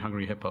like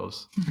hungry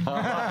hippos. It's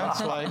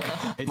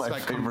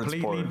like completely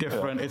sport,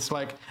 different. Yeah. It's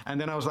like, and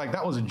then I was like,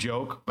 that was a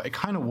joke, but it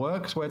kind of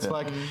works where it's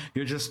like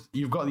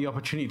you've got the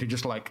opportunity to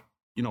just like,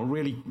 you know,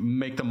 really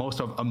make the most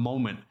of a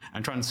moment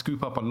and try and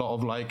scoop up a lot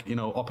of like, you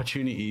know,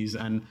 opportunities,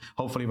 and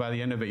hopefully by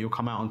the end of it you'll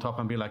come out on top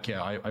and be like,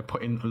 yeah, I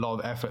put in a lot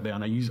of effort there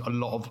and I use a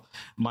lot of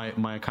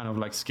my kind of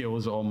like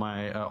skills or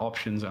my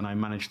options, and I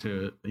managed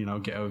to, you know,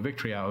 get a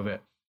victory out of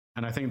it.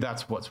 And I think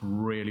that's what's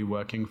really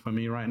working for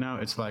me right now.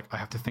 It's like I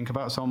have to think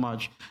about so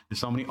much. There's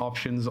so many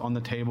options on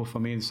the table for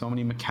me. There's so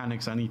many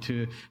mechanics I need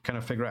to kind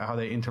of figure out how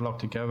they interlock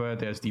together.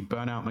 There's the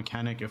burnout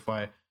mechanic if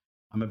I'm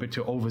a bit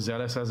too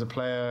overzealous as a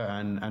player,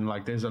 and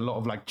like there's a lot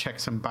of like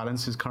checks and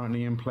balances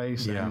currently in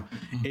place. Yeah.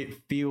 And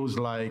it feels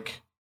like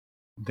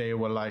they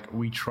were like,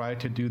 we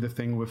tried to do the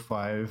thing with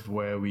 5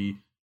 where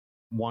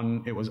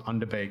it was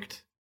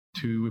underbaked.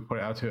 2, we put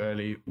it out too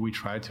early. We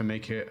tried to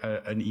make it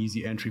an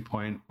easy entry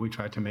point. We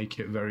tried to make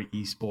it very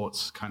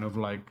esports, kind of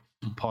like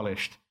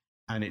polished,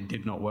 and it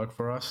did not work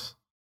for us.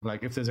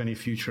 Like if there's any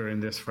future in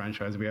this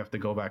franchise, we have to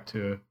go back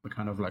to the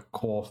kind of like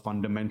core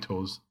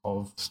fundamentals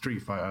of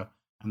Street Fighter,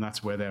 and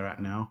that's where they're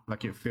at now.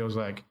 Like it feels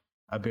like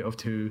a bit of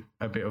 2,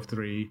 a bit of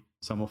 3,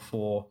 some of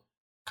 4,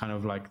 kind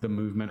of like the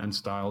movement and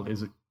style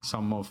is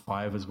some of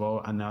 5 as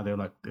well. And now they're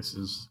like, this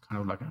is kind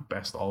of like a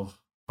best of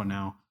for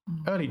now.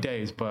 Early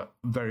days, but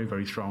very,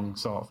 very strong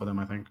start for them,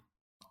 I think.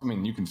 I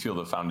mean, you can feel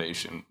the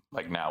foundation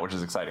like now, which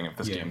is exciting if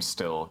this game's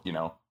still, you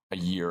know, a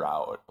year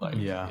out. Like,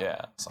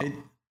 so.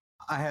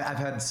 I've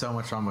had so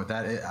much fun with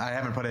that. I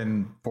haven't put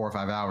in 4 or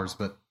 5 hours,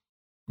 but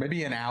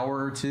maybe an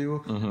hour or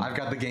 2. I've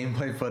got the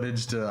gameplay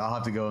footage I'll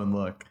have to go and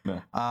look.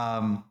 Yeah.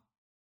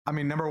 I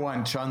mean, number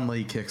one,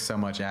 Chun-Li kicks so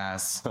much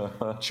ass.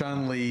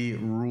 Chun-Li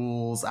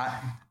rules.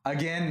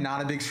 Again,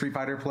 not a big Street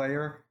Fighter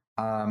player.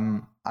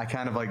 I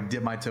kind of like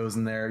dip my toes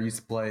in there. Used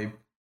to play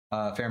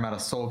a fair amount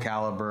of Soul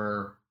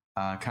Calibur.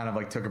 Kind of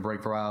like took a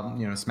break for a while,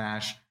 you know,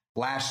 Smash.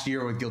 Last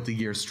year with Guilty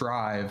Gear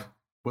Strive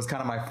was kind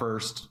of my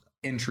first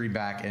entry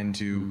back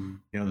into,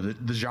 you know,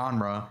 the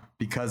genre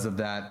because of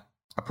that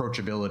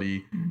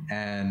approachability.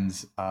 And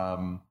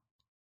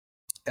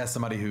as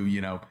somebody who,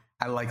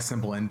 I like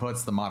simple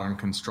inputs, the modern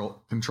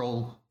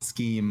control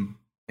scheme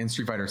in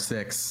Street Fighter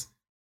 6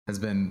 has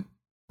been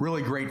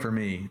really great for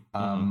me.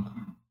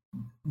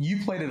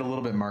 You played it a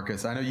little bit,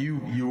 Marcus. I know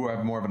you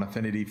have more of an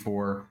affinity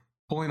for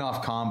pulling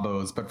off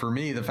combos, but for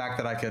me, the fact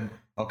that I could,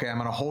 I'm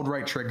going to hold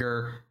right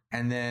trigger,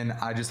 and then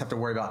I just have to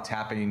worry about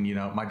tapping,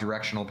 my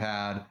directional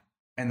pad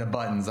and the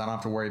buttons. I don't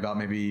have to worry about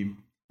maybe,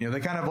 they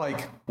kind of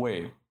like...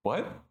 Wait,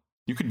 what?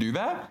 You could do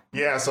that?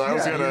 Yeah, so I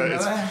was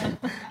gonna.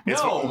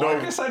 No,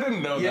 Marcus, I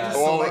didn't know that.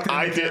 Well,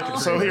 I did.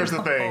 So here's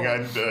the thing: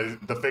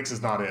 the fix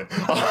is not in.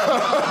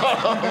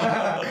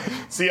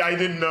 See, I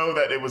didn't know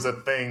that it was a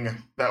thing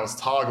that was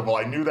toggable.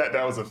 I knew that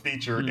was a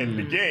feature in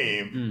the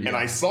game, and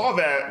I saw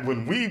that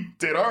when we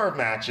did our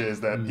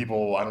matches. That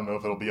people, I don't know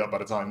if it'll be up by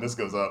the time this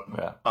goes up.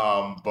 Yeah.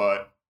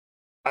 But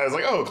I was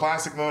like, oh,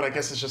 classic mode. I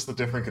guess it's just a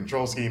different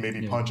control scheme.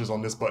 Maybe punches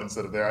on this button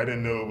instead of there. I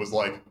didn't know it was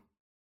like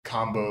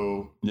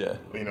combo,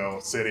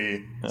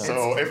 city. Yeah.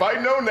 So if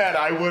I'd known that,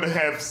 I would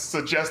have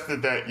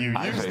suggested that you use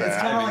that. It's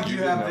kind of like you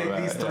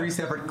have these 3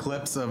 separate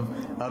clips of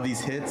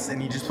these hits,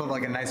 and you just put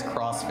like a nice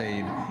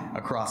crossfade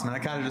across them, and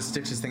it kind of just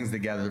stitches things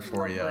together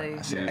for you.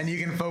 And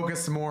you can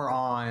focus more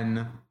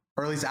on,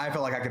 or at least I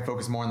felt like I could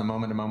focus more on the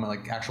moment-to-moment,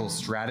 like actual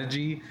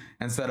strategy,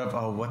 instead of,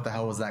 oh, what the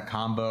hell was that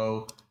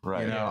combo?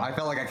 Right. I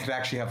felt like I could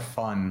actually have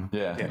fun.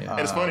 Yeah.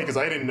 And it's funny because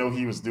I didn't know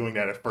he was doing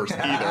that at first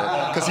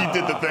either. Because he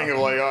did the thing of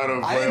like, I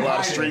don't play a lot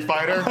of Street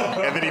Fighter,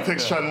 and then he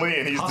picks Chun-Li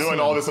and he's doing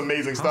all this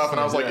amazing stuff,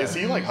 and I was like, is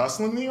he like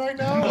hustling me right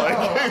now?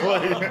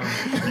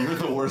 You're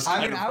the worst.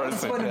 I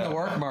was putting in the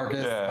work,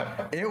 Marcus.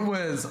 Yeah. It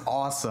was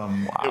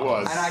awesome. Wow. It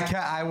was. And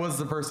I was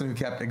the person who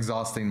kept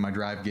exhausting my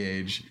drive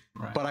gauge,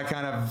 but I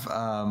kind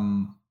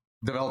of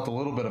developed a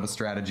little bit of a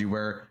strategy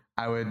where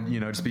I would,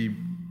 just be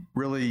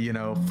really,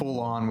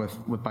 full on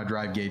with my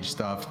drive gauge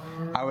stuff.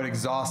 I would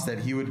exhaust it.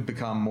 He would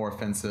become more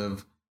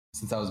offensive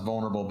since I was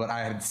vulnerable, but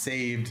I had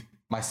saved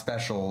my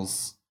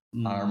specials,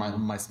 or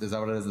my is that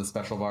what it is? The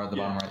special bar at the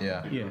bottom right?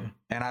 Yeah.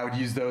 And I would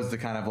use those to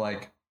kind of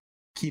like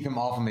keep him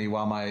off of me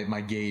while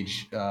my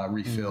gauge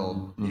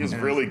refilled. He was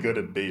really good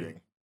at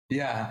baiting.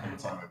 Yeah.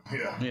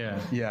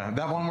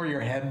 That one where your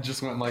head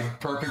just went like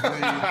perfectly.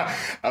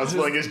 I was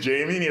playing as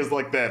Jamie, and he has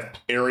like that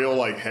aerial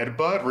like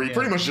headbutt where he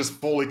pretty much just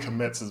fully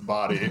commits his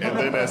body, and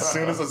then as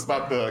soon as it's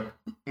about to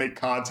make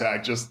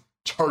contact, just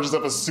charges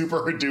up a super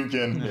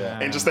Hadouken,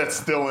 and just that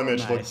still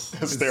image looks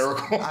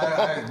hysterical.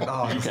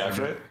 Did you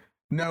capture it?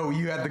 No,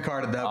 you had the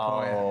card at that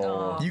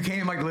point. You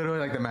came like literally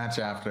like the match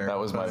after. That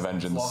was my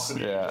vengeance.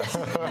 Yeah.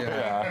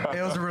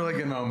 It was a really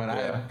good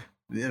moment.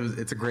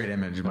 It's a great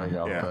image. But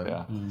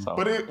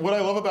what I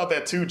love about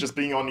that too, just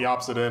being on the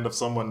opposite end of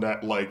someone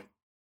that like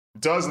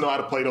does know how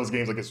to play those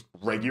games like it's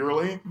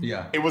regularly.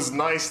 Yeah. It was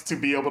nice to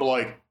be able to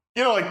like,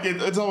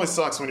 it always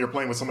sucks when you're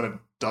playing with someone that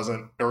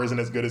doesn't or isn't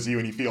as good as you,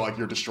 and you feel like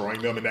you're destroying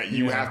them and that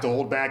you have to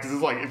hold back.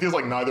 Because it feels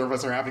like neither of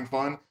us are having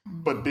fun.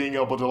 But being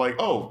able to like,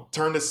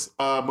 turn this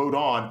mode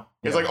on.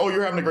 It's like,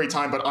 you're having a great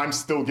time, but I'm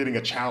still getting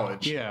a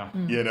challenge. Yeah.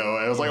 And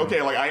I was like,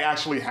 okay, like I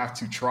actually have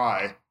to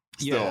try.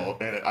 Still,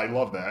 and I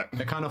love that.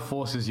 It kind of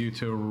forces you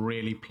to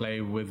really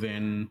play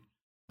within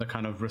the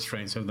kind of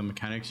restraints of the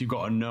mechanics. You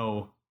got to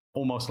know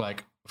almost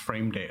like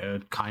frame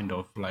data, kind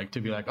of like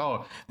to be like,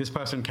 oh, this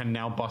person can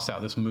now bust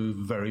out this move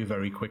very,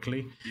 very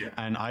quickly.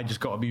 And I just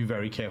got to be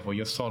very careful.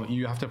 You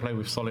have to play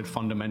with solid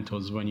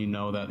fundamentals when you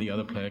know that the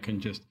other player can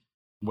just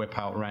whip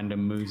out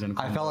random moves. And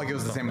I felt like it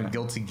was the same with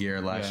Guilty Gear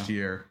last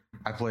year.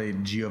 I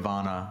played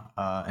Giovanna,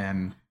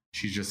 and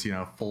she's just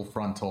full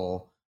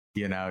frontal.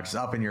 Just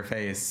up in your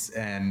face,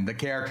 and the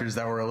characters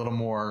that were a little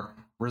more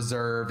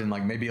reserved and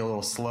like maybe a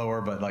little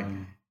slower, but like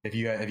if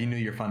you knew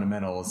your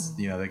fundamentals,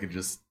 they could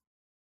just,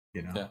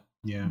 take you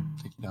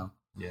down.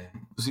 Yeah.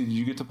 Lucy, did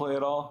you get to play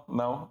at all?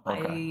 No.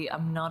 Okay. I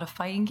am not a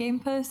fighting game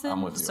person.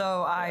 I'm with you.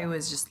 So I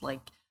was just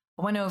like,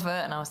 I went over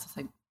and I was just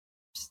like,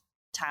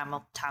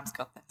 Tam's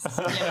got this.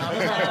 Tam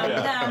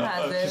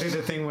has this. Do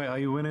the thing where, are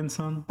you winning,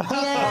 son?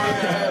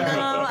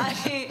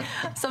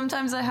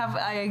 Sometimes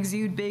I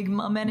exude big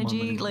mum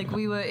energy. Like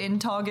we were in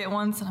Target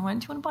once, and I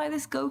went, "Do you want to buy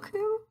this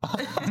Goku?" I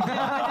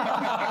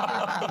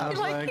was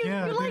like, you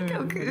like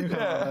Goku?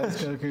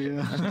 It's Goku,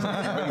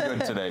 You're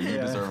good today. You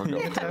deserve a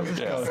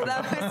Goku. So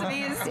that was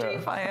me in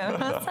Street Fighter.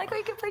 I was like,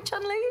 we can play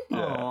Chun-Li.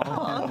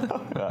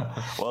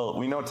 Well,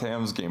 we know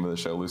Tam's game of the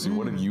show. Lucy,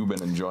 what have you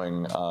been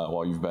enjoying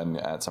while you've been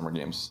at Summer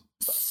Games?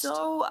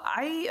 So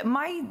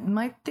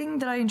my thing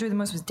that I enjoyed the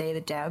most was Day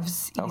of the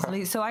Devs easily.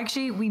 Okay. So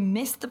actually we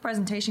missed the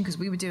presentation because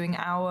we were doing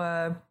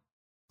our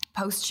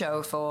post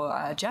show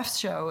for Jeff's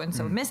show, and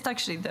so we missed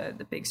actually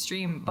the big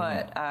stream,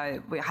 but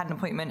we had an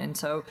appointment, and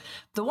so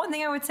the one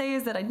thing I would say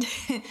is that I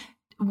did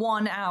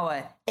 1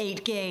 hour,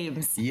 8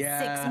 games,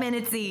 6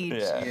 minutes each.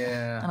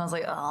 And I was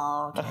like,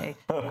 oh, okay.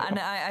 And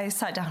I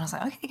sat down and I was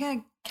like,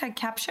 okay, can I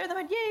capture? They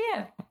went,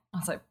 yeah. I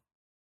was like,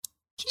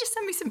 can you just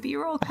send me some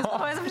B-roll? Because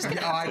otherwise I'm just going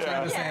to... I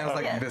tried to say, I was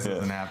like, this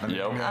isn't happening.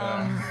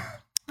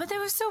 But there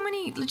were so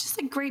many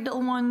just like great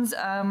little ones.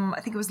 I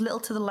think it was Little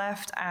to the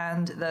Left,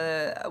 and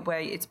where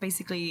it's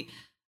basically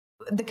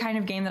the kind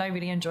of game that I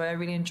really enjoy. I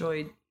really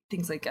enjoyed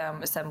things like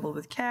Assemble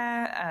with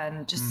Care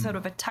and just sort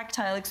of a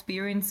tactile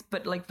experience,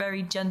 but like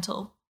very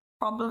gentle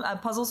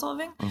puzzle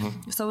solving.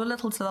 So a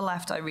little to the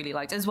left I really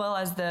liked, as well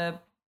as the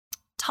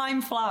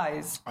Time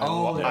Flies. I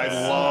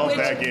love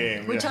that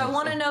game. Which I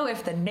want to know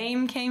if the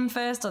name came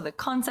first or the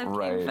concept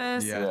came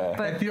first. Yeah.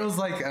 But it feels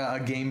like a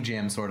game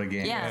jam sort of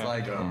game. Yeah. It's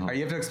like,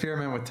 you have to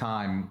experiment with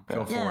time.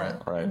 Go for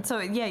it. Right. And so,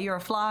 you're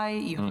a fly,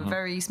 you have a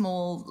very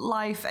small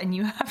life, and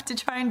you have to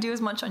try and do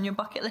as much on your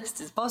bucket list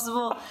as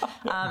possible.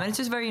 And it's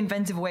just very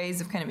inventive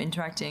ways of kind of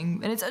interacting.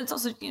 And it's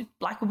also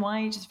black and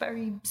white, just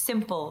very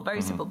simple,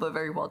 but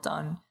very well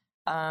done.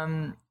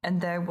 And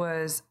there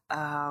was,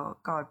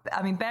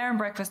 Bear and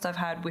Breakfast I've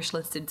had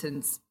wishlisted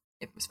since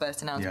it was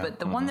first announced, but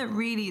the one that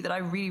I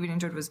really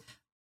enjoyed was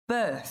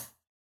Birth,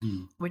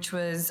 which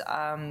was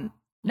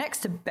next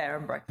to Bear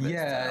and Breakfast.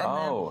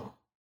 Yeah.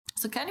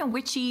 So kind of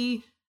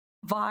witchy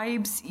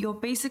vibes.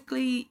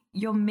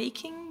 You're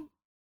making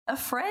a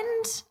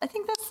friend. I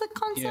think that's the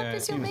concept,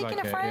 is you're making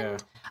a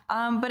friend.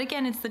 But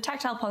again, it's the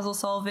tactile puzzle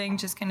solving,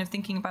 just kind of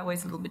thinking about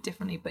ways a little bit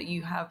differently, but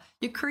you're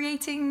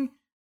creating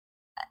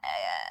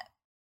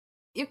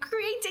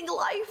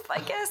life, I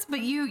guess,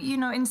 but you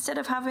know, instead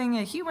of having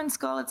a human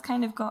skull, it's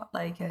kind of got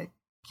like a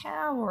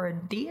cow or a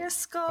deer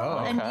skull,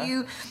 and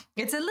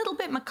it's a little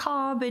bit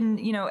macabre, and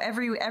you know,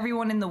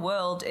 everyone in the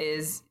world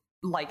is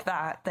like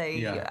that.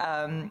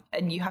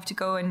 And you have to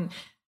go and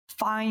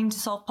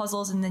solve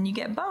puzzles, and then you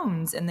get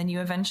bones, and then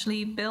you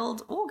eventually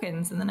build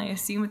organs, and then I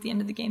assume at the end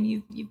of the game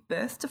you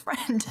birthed a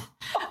friend.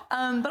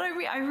 But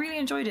I really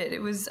enjoyed it.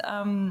 It was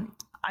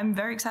I'm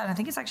very excited. I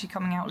think it's actually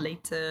coming out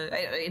later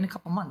in a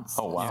couple months.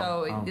 Oh wow!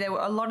 So there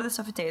were a lot of the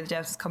stuff at Day of the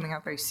Devs is coming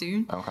out very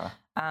soon. Okay.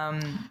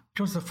 Which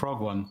was the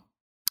frog one?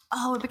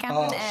 Oh, it began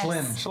with an S.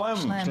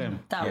 Schlim.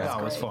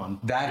 That was fun.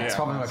 That's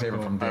probably my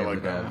favorite from Day I of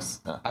like the that.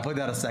 Devs. I played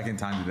that a second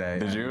time today.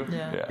 Did you?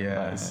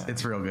 Yeah. Nice.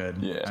 It's real good.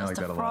 Yeah. I like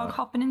Just that a a frog lot.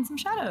 hopping in some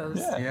shadows.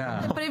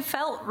 Yeah. But it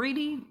felt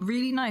really,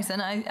 really nice.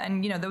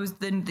 And you know, there was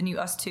the new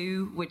Us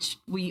 2, which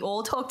we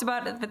all talked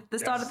about at the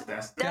start of the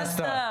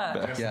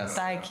Desta. Yes.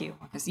 Thank you.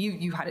 Because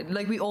you had it.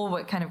 Like we all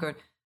were kind of going,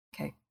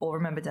 okay, all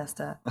remember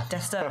Desta.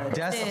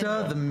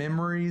 Desta, the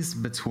memories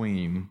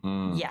between.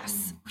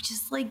 Yes. Which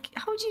is like,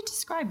 how would you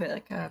describe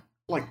it?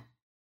 Like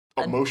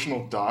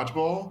emotional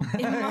dodgeball.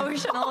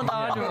 Emotional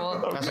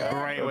dodgeball. That's a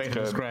great way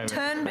to describe it.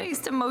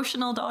 Turn-based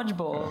emotional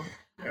dodgeball.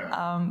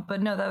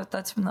 But no,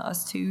 that's from the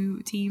Us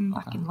 2 team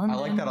back in London. I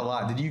like that a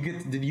lot.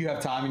 Did you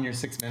have time in your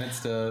 6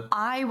 minutes to?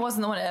 I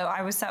wasn't the one.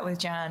 I was sat with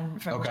Jan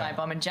from Giant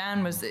Bomb, and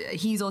Jan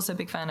he's also a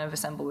big fan of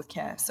Assemble with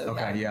Care. So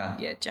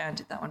Jan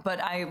did that one. But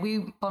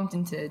we bumped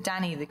into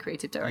Danny, the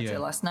creative director,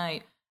 last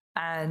night,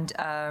 and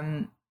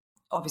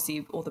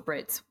obviously all the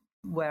Brits,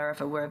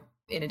 wherever we're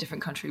in a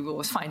different country, we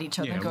always find each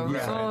other and go,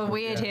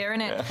 weird here,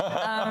 innit?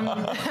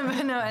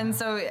 But no, and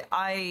so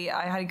I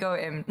had to go at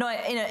him,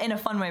 in a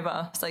fun way, but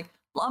I was like,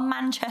 a lot of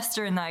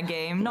Manchester in that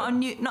game, not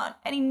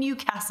any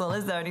Newcastle,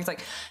 is there? And he's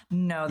like,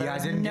 no, there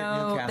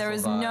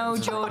is no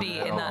Geordie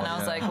in that. And I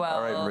was like,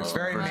 well, all right,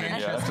 very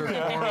Manchester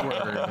forward.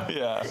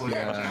 Yeah,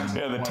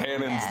 the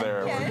tannins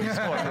there.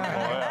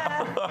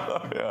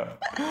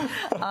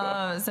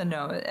 So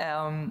no,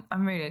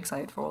 I'm really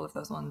excited for all of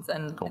those ones,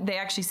 and they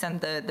actually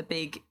sent the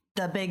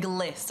big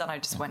list, and I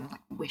just went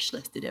like wish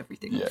listed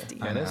everything.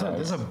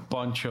 There's a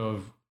bunch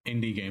of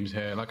indie games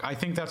here. Like I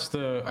think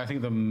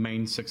the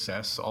main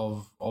success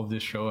of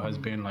this show has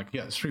been like,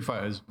 Street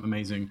Fighter is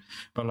amazing,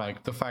 but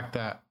like the fact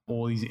that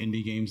all these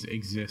indie games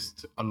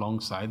exist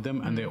alongside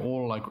them, and they're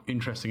all like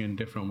interesting in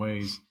different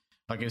ways.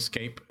 Like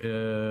Escape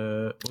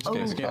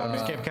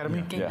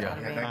Academy.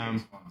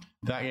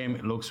 That game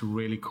looks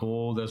really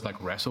cool. There's like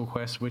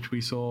WrestleQuest, which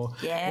we saw.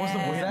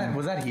 Yeah.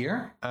 Was that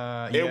here?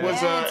 It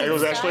was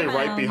actually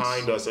right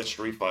behind us at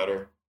Street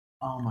Fighter.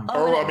 Oh my god!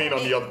 Or I mean,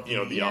 on the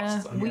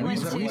opposite side. We went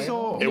to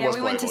Skybound.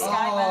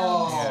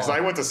 Skybound. Because I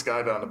went to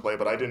Skybound to play,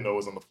 but I didn't know it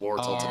was on the floor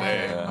until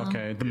today.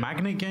 Okay, the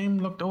Magnet game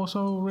looked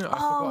also real.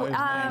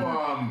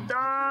 I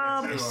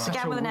forgot his name.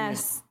 Began with an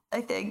S,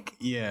 I think.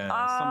 Yeah,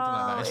 something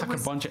like that. It's like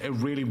a bunch of a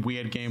really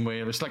weird game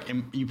where it's like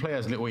you play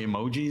as little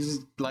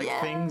emojis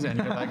things, and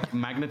you're like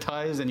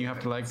magnetized, and you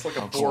have to like. It's like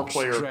a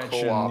 4-player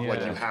co-op.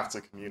 Like you have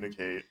to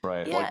communicate,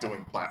 like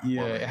doing platforming.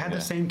 Yeah, it had the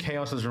same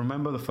chaos as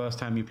remember the first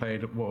time you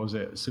played what was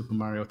it, Super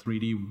Mario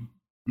 3D?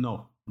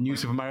 No. New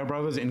Super Mario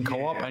Brothers in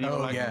co-op, and you're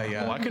like,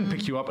 I can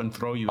pick you up and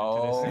throw you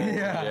into this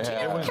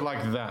thing. It was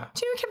like that.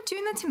 Do you kept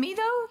doing that to me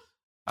though?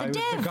 The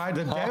dev who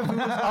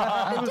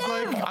was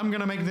like, I'm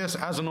gonna make this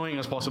as annoying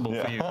as possible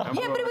for you. But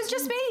it was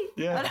just me.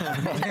 Yeah.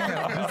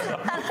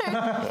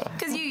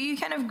 Because you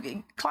kind of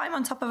climb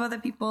on top of other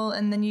people,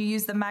 and then you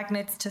use the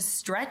magnets to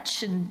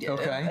stretch and jump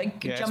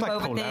like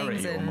over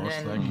things.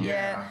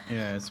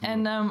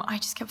 And I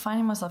just kept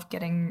finding myself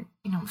getting,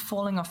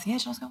 falling off the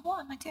edge. And I was going,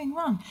 what am I doing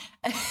wrong?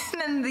 And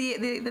then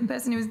the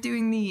person who was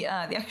doing the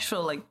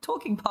actual like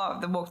talking part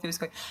of the walkthrough was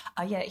going,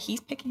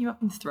 he's picking you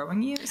up and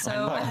throwing you.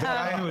 So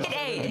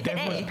hit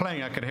A. Was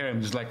playing, I could hear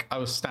him just like I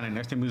was standing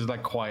next to him, he was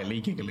like quietly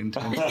giggling to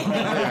him.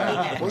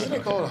 Wasn't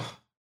it called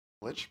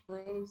Glitch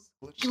Bros?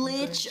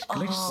 Glitch.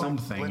 Glitch Oh.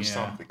 something. Glitch Yeah.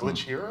 something. Glitch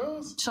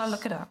Heroes? Shall I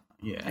look it up?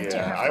 Yeah.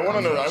 Yeah, I want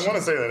to know. I want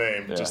to say the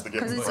name just to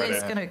get Because credit.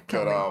 it's gonna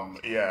kill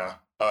But me. yeah.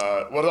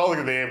 What all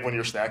the game when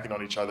you're stacking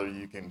on each other,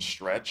 you can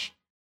stretch,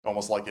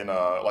 almost like in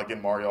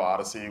Mario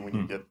Odyssey when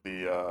you get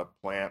the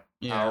plant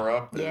power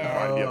up. It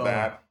reminded me of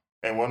that.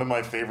 And one of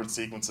my favorite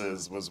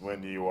sequences was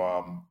when you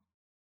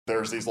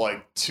there's these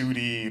like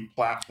 2D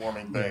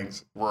platforming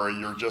things where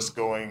you're just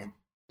going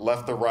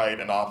left to right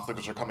and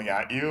obstacles are coming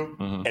at you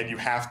and you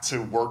have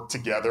to work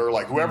together.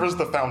 Like whoever's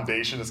the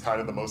foundation is kind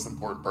of the most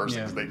important person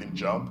because they can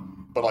jump,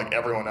 but like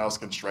everyone else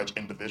can stretch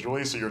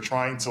individually. So you're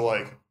trying to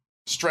like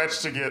stretch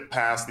to get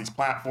past these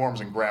platforms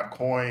and grab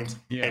coins.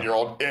 And you're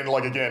all, and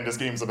like again, this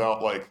game's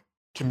about like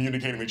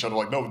communicating with each other,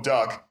 like no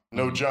duck,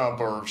 no jump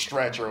or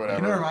stretch or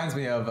whatever. You know, it reminds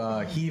me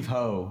of Heave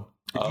Ho.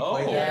 Oh,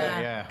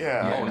 Yeah.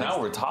 Yeah. Oh, now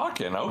we're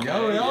talking. Okay.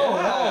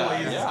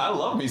 Yeah, I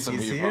love me some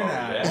he's Heave here Ho.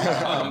 now.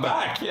 Yeah, I'm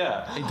back.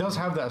 Yeah. It does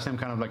have that same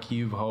kind of like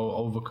Heave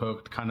Ho,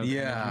 Overcooked kind of thing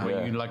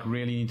where you like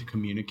really need to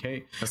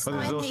communicate. But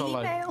there's also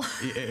like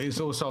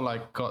it's also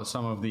like got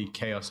some of the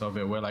chaos of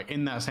it where like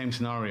in that same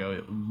scenario,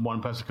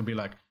 one person could be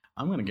like,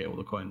 I'm gonna get all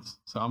the coins,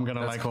 so I'm gonna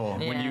That's like cool.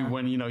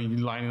 when you're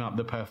lining up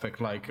the perfect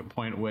like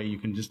point where you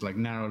can just like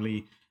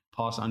narrowly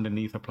pass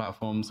underneath a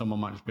platform. Someone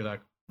might just be like,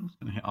 I'm just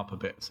gonna hit up a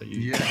bit, so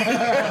you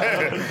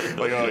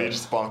Like, oh, you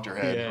just bonked your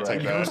head. yeah.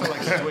 Take You that. can also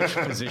like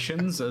switch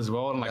positions as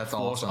well and like That's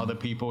force awesome. other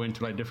people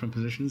into like different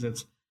positions.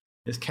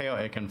 It's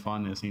chaotic and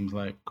fun. It seems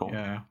like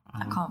yeah.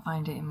 I can't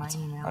find it in my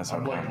email. That's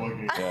hard.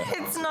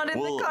 It's not in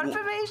the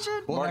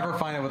confirmation. We'll never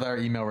find it with our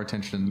email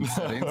retention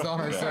settings on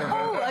our server.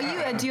 Oh, are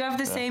you? Do you have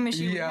the same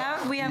issue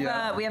Yeah. we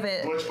have? We have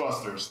it. Glitch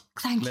Busters.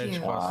 Thank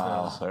you.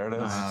 Wow, there it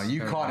is.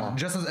 You caught it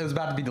just as it was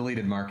about to be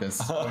deleted,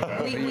 Marcus.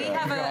 We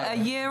have a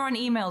year on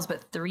emails,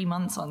 but 3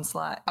 months on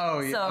Slack. Oh,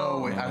 yeah.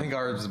 So, I think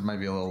ours might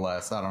be a little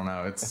less. I don't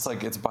know.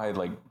 It's by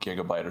like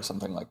gigabyte or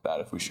something like that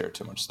if we share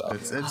too much stuff.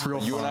 It's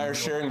real. You fun. and I are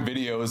sharing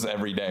videos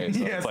every day, so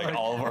Yeah, it's it's like like-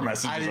 all of our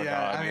messages are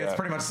gone. I mean, it's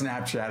pretty much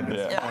Snapchat at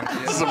this point.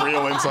 This is some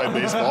real inside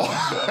baseball.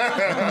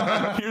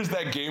 Here's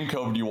that game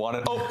code you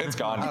wanted. Oh, it's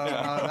gone.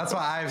 That's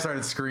why I've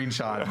started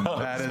screenshotting.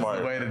 That is Smart.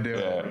 the way to do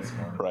Yeah. it.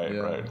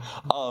 Right.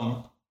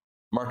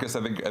 Marcus,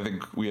 I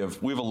think we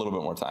have a little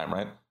bit more time,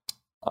 right?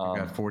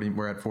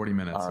 We're at 40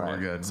 minutes, All so right. we're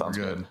good. Sounds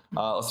we're good.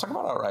 Let's talk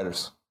about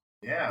Outriders.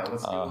 Yeah,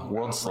 let's do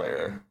World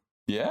Slayer.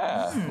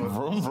 Yeah.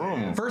 Vroom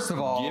vroom. First of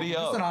all, Giddy just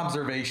up. an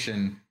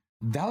observation.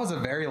 That was a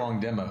very long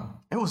demo.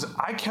 It was.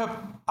 I felt.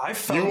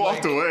 You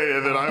walked like, away,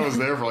 and then I was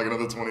there for like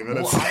another 20 Well,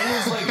 minutes. I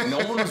was like, no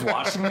one was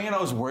watching me, and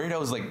I was worried I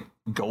was like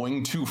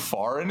going too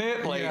far in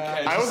it. Like,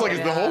 and I was just, like, is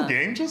the whole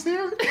game just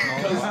here?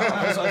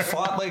 Because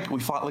we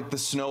fought like the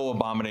snow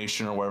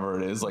abomination or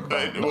whatever it is, like the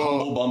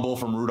humble bumble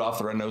from Rudolph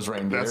the Red-Nosed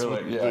Reindeer. That's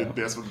what like,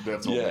 that's what the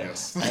devs told me,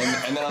 yes.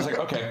 and then I was like,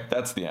 okay,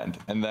 that's the end.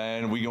 And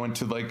then we go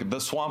into like the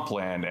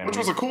swampland, and Which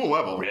was a cool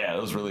level. yeah,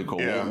 it was really cool.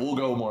 Yeah. We'll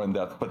go more in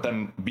depth, but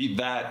then beat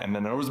that, and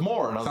then there was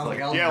more, and I was Sounds like,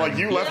 like Yeah, like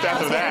you left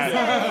after that,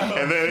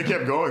 and then it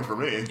kept going for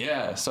me.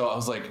 yeah. So I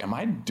was like, am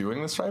I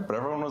doing this right? But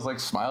everyone was like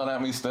smiling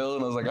at me still,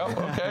 and I was like, oh,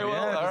 okay, well,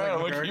 Yeah, all right,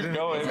 it's like I'm gonna keep encouraging.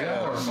 going.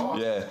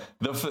 Yeah.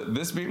 Yeah.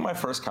 This being my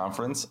first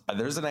conference,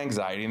 there's an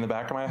anxiety in the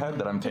back of my head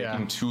that I'm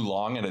taking too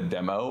long at a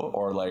demo,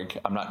 or like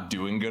I'm not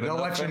doing good They'll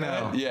enough. let you in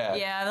know. it. Yeah.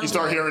 yeah, You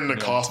start hearing the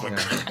cosmic,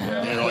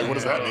 and you're like, what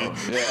does that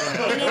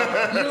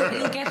mean?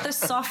 you'll get the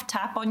soft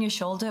tap on your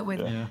shoulder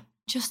with.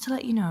 Just to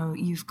let you know,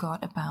 you've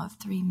got about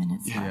 3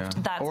 minutes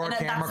left. That's, Or a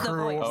camera that's the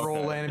crew will voice.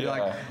 roll in and be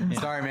like,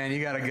 sorry, man,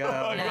 you gotta go.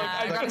 Yeah,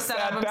 I gotta just set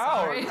sat up, I'm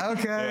down. sorry.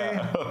 Okay.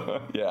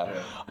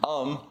 Yeah.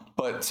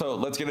 But so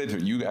let's get into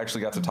it. You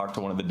actually got to talk to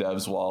one of the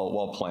devs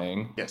while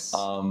playing. Yes.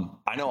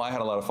 I know I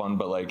had a lot of fun,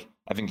 but like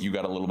I think you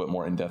got a little bit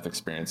more in-depth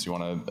experience. You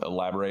want to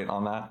elaborate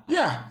on that?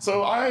 Yeah,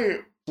 so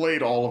I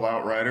played all of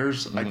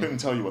Outriders. I couldn't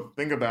tell you a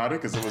thing about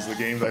it because it was the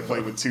game that I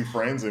played with two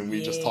friends and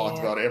we just talked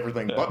about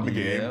everything but the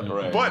game.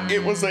 Right. But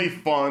it was a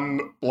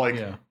fun,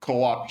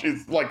 co-op.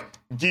 It's like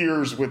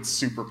Gears with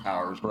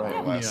superpowers, more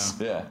or less.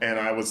 Yeah. And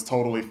I was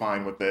totally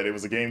fine with it. It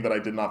was a game that I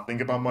did not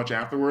think about much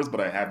afterwards,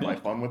 but I had my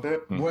fun with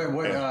it.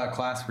 What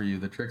class were you?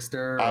 The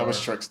Trickster? I or-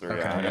 was Trickster, Okay,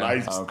 yeah. yeah. And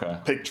I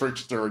picked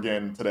Trickster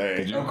again today.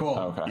 Did you? Oh, cool.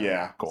 Okay.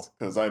 Yeah, Cool.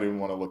 because I didn't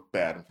want to look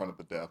bad in front of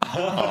the dev.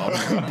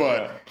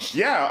 But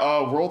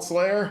yeah, World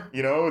Slayer,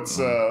 it's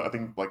I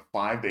think like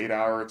 5 to 8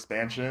 hour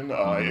expansion.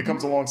 It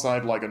comes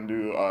alongside like a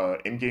new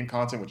in-game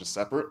content, which is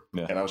separate.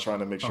 Yeah. And I was trying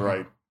to make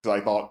sure because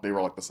I thought they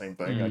were like the same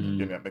thing. I keep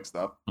getting that mixed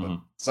up, but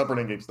separate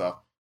in-game stuff.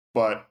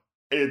 But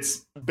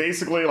it's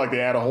basically like they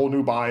add a whole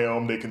new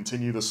biome. They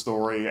continue the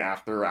story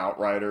after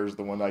Outriders,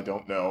 the one I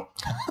don't know.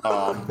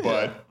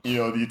 But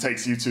it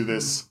takes you to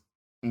this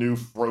new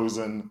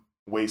frozen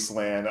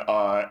wasteland,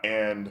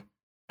 and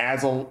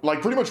adds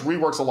pretty much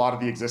reworks a lot of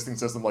the existing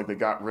system. Like they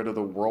got rid of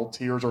the world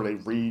tiers, or they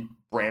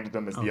rebranded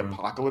them as the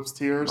apocalypse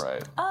tiers.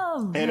 Right.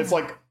 Oh, And it's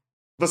like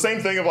the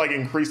same thing of like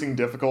increasing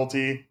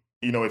difficulty.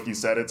 If you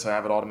set it to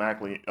have it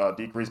automatically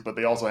decrease, but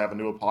they also have a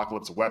new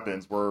apocalypse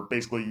weapons where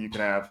basically you can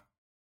have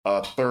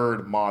a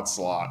third mod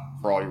slot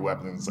for all your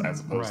weapons as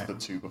opposed to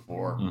 2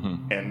 before.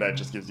 And that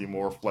just gives you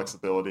more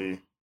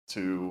flexibility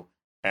to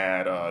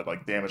add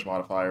like damage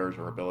modifiers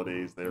or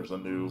abilities. There's a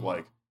new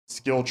like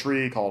skill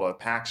tree called a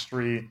Pax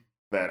tree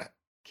that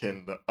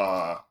can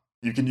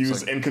you can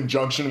use in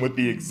conjunction with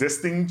the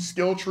existing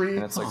skill tree.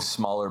 And it's like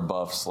smaller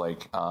buffs,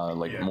 like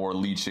more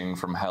leeching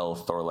from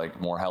health, or like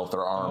more health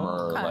or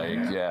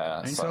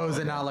armor, So is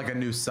it not like a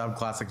new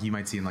subclass like you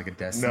might see in like a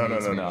Destiny?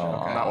 No,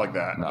 not like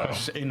that. No.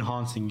 Just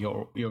enhancing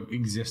your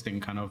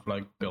existing kind of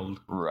like build.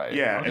 Right.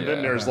 Yeah, and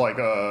then there's like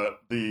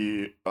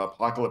the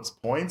Apocalypse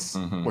points,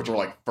 which are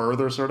like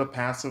further sort of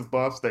passive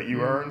buffs that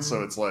you earn.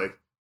 So it's like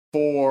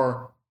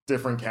 4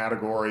 different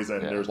categories,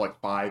 and there's like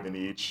 5 in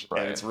each,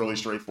 and it's really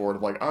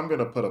straightforward. Like, I'm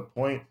gonna put a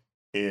point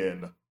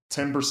in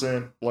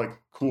 10% like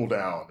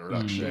cooldown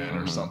reduction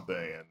or something,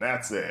 and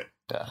that's it.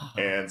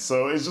 And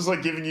so it's just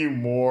like giving you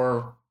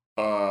more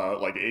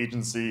like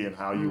agency in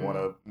how you want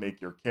to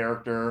make your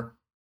character.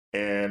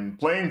 And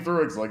playing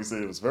through it, 'cause like I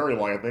said, it was very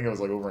long. I think it was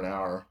like over an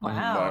hour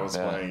that I was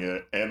playing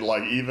it, and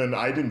like even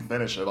I didn't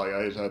finish it. Like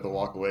I just had to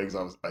walk away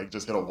because I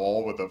just hit a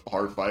wall with a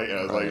hard fight, and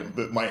I was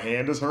like, my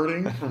hand is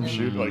hurting from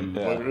shooting,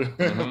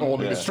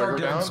 holding the trigger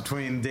down.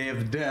 Between Day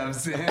of the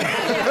Devs,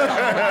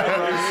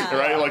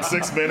 right? Like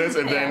 6 minutes,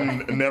 and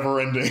then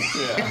never ending.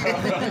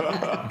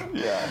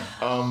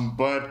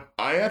 But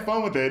I had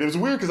fun with it. It was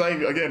weird because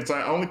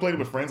I only played it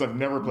with friends. I've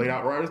never played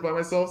Outriders by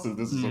myself, so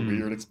this is a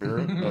weird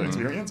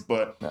experience.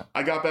 But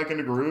I got back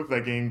into groove.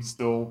 That game's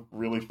still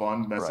really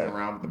fun, messing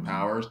around with the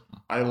powers.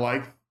 I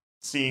like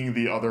seeing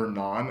the other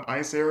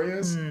non-ice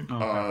areas.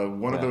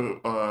 One of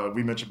the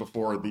we mentioned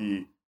before,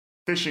 the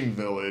fishing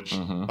village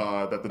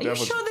that the Are you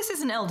sure this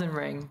isn't Elden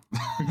Ring?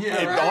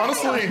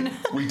 Honestly,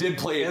 we did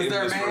play it in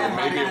this room.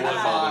 Maybe it was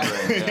Elden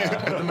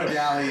Ring. The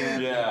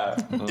medallion.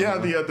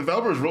 The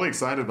developer is really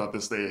excited about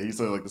this stage. He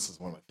said like this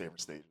is one of my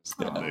favorite stages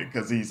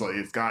because he's like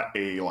it's got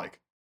a like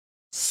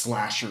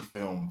slasher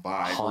film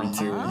vibe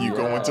where you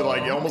go into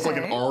like almost like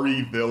an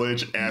RE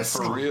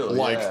Village-esque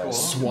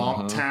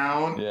swamp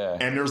town,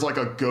 and there's like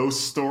a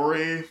ghost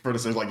story for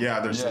this. Like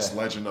there's this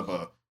legend of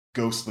a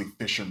ghostly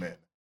fisherman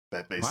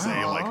that they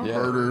say like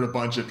murdered a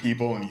bunch of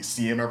people, and you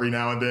see him every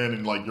now and then,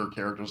 and like your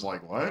character's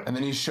like, what? And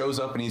then he shows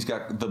up and he's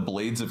got the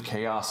blades of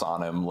chaos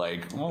on him,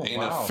 like in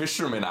a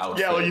fisherman outfit.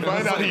 Yeah, like you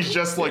find out he's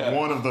just like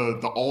one of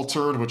the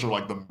altered, which are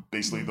like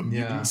basically the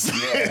mutants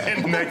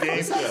in that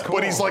game. Cool.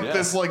 But he's like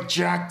this like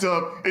jacked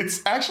up.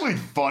 It's actually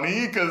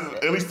funny because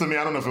at least to me,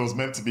 I don't know if it was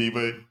meant to be,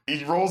 but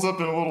he rolls up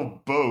in a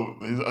little boat,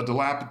 a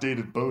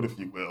dilapidated boat, if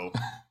you will.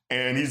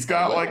 And he's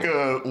got like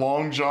a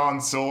Long John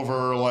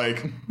Silver,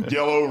 like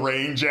yellow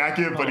rain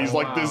jacket, but he's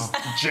like this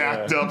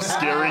jacked up,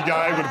 scary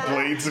guy with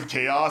blades of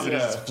chaos, and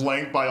he's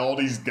flanked by all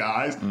these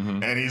guys.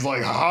 And he's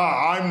like,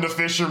 I'm the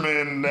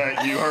fisherman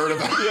that you heard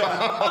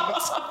about.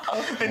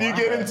 And you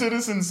get into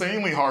this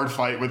insanely hard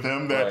fight with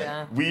him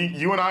that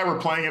you and I were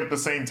playing it at the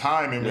same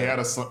time, and we had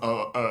a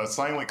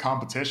silent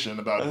competition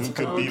about who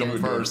could beat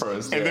him first.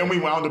 And then we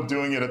wound up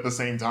doing it at the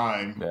same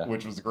time,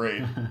 which was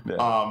great.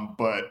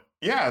 But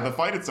yeah, the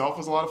fight itself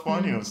was a lot of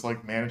fun. You know, it's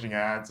like managing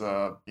ads,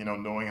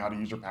 knowing how to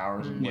use your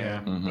powers. And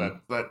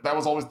that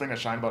was always the thing that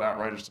shined about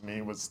Outriders to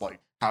me, was like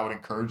how it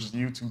encourages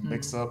you to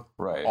mix up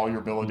all your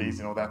abilities.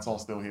 You know, that's all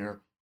still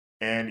here.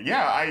 And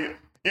at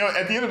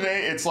the end of the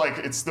day, it's like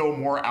it's still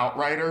more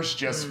Outriders,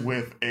 just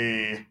with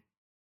a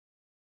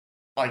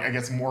like I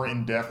guess more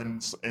in depth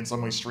and in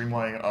some ways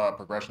streamlined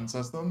progression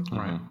system.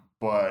 Right.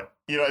 But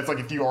it's like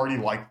if you already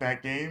like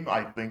that game,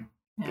 I think.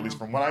 At least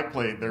from what I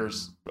played,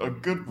 there's a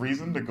good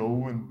reason to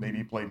go and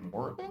maybe play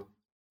more of it.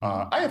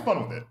 I had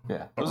fun with it.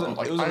 Yeah, it was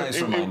a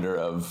nice reminder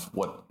of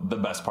what the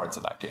best parts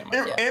of that game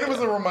are. And it was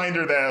a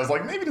reminder that I was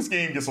like, maybe this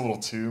game gets a little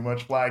too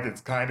much flack.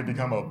 It's kind of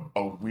become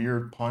a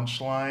weird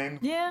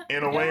punchline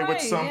in a way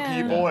with some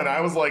people. And I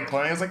was like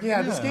playing, I was like,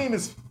 this game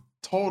is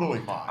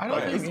totally fine.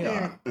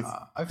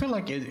 I feel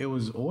like it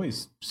was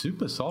always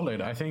super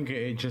solid. I think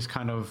it just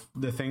kind of,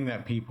 the thing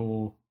that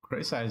people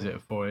criticize it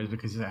for is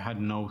because it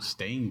had no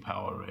staying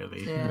power really.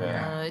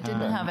 It didn't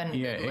have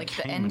any like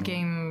the end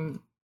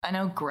game. I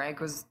know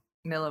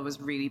Miller was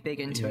really big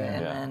into it,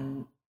 and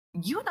then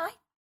you and I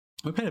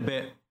we played a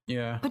bit,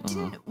 but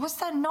was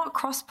that not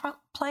cross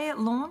play at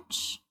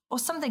launch or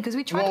something? Because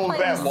we tried to play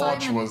that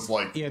launch was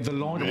like the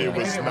launch it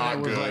was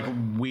not good. Was like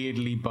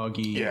weirdly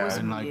buggy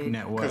and like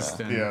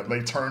networked.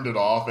 They turned it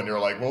off and they were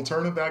like, "We'll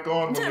turn it back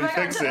on when we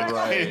fix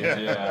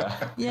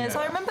it." So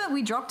I remember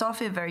we dropped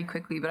off it very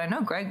quickly, but I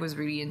know Greg was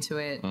really into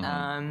it.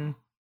 And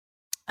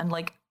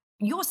like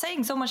you were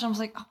saying so much, I was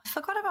like, I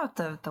forgot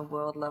about the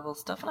world level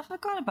stuff, and I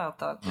forgot about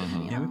that.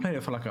 We played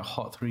it for like a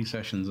hot 3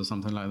 sessions or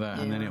something like that,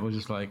 and then it was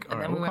just like, all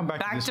right, we'll come back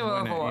to this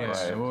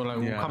we'll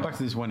come back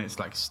to this when it's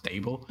like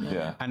stable.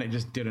 And it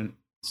just didn't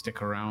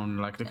stick around.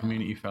 Like the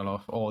community fell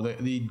off, or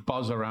the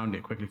buzz around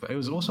it quickly. It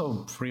was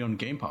also free on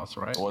Game Pass,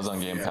 right? It was on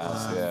Game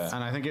Pass,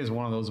 and I think it's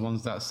one of those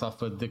ones that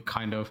suffered the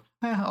kind of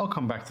I'll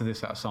come back to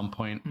this at some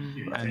point,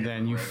 and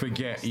then you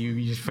forget,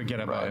 you just forget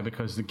about it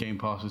because the Game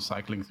Pass is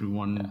cycling through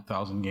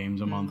 1,000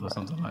 games a month or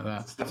something like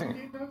that.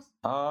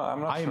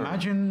 I'm not sure. I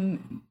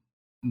imagine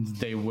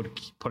they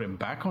would put it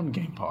back on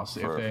Game Pass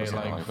if they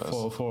like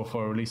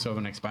for a release of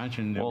an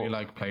expansion. They'd be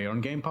like, play on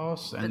Game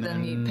Pass, and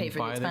then you pay for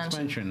buy the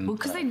expansion. Well,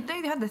 because they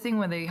had the thing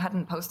where they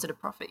hadn't posted a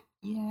profit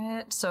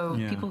yet, so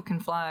people can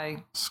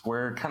fly.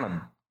 Square kind of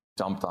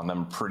dumped on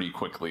them pretty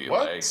quickly.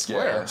 What? Like,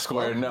 Square? Yeah,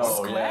 Square, no,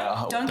 Square?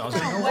 yeah. Doesn't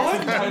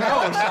I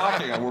know, it's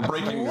shocking. We're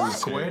breaking news.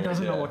 Square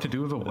doesn't know what to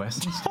do with a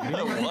Western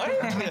studio. What?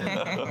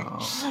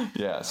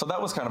 Yeah, so that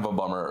was kind of a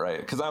bummer, right?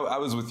 Because I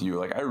was with you.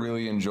 Like, I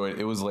really enjoyed it.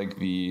 It was like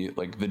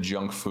the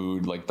junk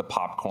food, like the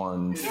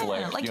popcorn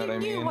flick. Like you know what I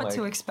mean? knew what like,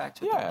 to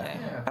expect. With that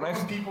game. And I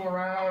people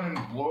around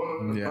and blow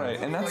them. right,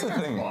 and that's the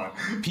thing. Fun.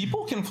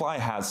 People Can Fly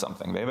has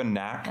something. They have a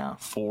knack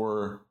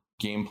for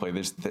gameplay.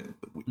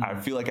 I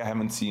feel like I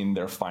haven't seen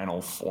their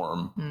final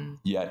form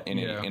yet in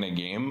a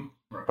game,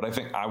 but I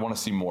think I want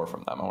to see more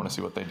from them. I want to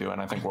see what they do,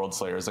 and I think World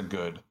Slayer is a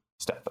good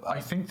step for that.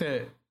 I think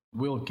that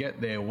we'll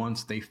get there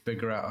once they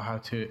figure out how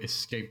to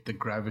escape the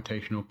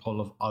gravitational pull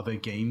of other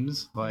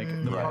games. Like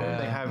the problem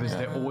they have is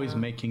they're always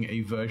making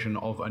a version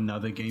of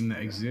another game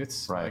that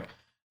exists. Right. Like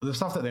the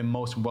stuff that they're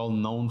most well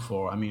known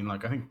for. I mean,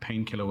 like I think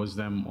Painkiller was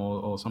them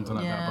or something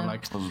like that. But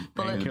like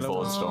Painkiller,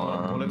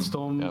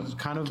 Bulletstorm is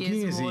kind of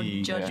Gears of War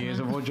Gearsy. Judgment. Gears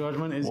of War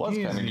Judgment is was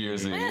Gearsy. kind of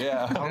Gearsy,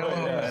 yeah. Kind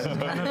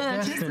of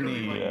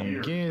Destiny,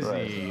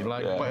 Gearsy.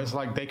 Right. But it's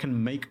like they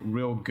can make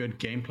real good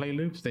gameplay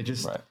loops. They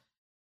just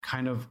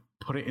kind of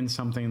put it in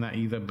something that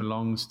either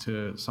belongs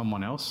to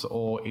someone else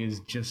or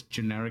is just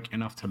generic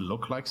enough to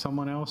look like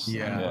someone else.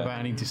 Without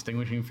any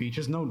distinguishing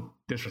features. No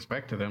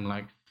disrespect to them.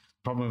 Like,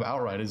 the problem with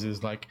Outriders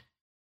is like,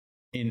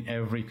 in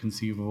every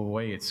conceivable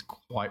way, it's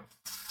quite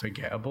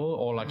forgettable,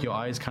 or like your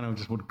eyes kind of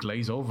just would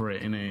glaze over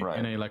it in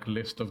a like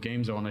list of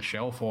games or on a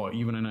shelf or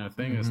even in a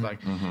thing. It's like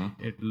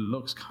it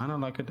looks kind of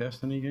like a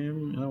Destiny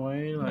game in a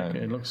way. Like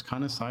it looks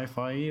kind of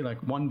sci-fi.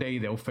 Like one day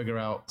they'll figure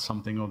out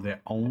something of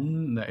their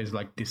own that is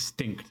like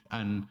distinct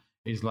and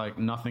is like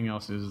nothing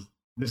else is.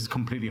 This is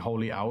completely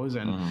wholly ours,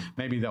 and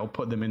maybe that'll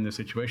put them in the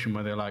situation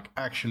where they're like,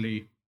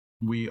 actually,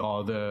 we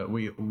have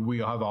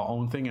our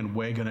own thing, and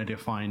we're gonna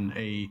define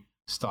a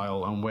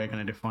style, and we're going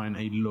to define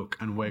a look,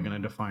 and we're going to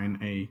define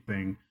a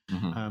thing.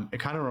 It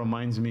kind of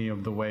reminds me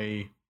of the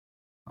way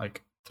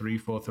like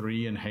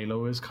 343 and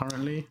Halo is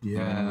currently,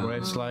 where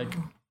it's like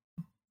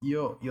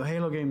your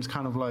Halo games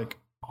kind of like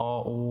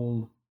are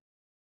all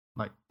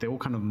like they're all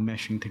kind of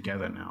meshing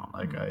together now.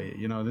 Like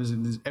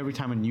there's every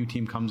time a new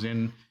team comes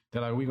in,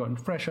 they're like, we got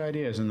fresh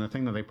ideas, and the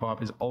thing that they pop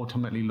up is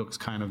ultimately looks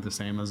kind of the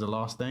same as the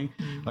last thing.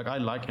 Like I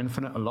like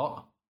Infinite a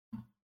lot,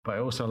 but I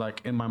also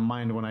like in my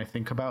mind when I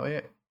think about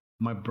it,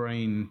 my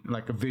brain,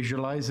 like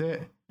visualize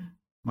it,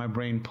 my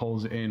brain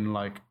pulls in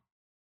like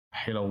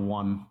Halo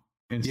 1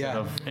 instead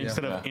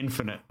of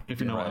Infinite, if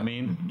you know what I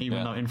mean.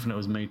 Even though Infinite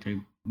was made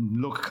to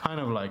look kind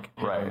of like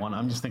Halo 1.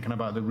 I'm just thinking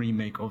about the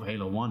remake of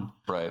Halo 1.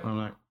 Right. And I'm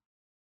like,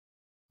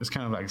 it's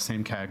kind of like the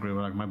same category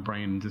where like my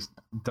brain just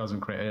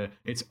doesn't create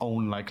its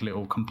own like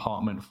little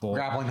compartment for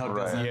grappling hook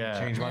doesn't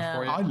change much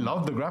for you. I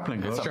love the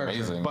grappling hook. It's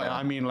amazing. But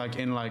I mean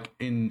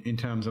in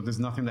terms of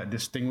there's nothing that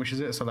distinguishes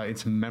it, so like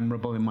it's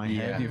memorable in my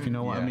head, if you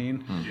know what I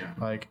mean.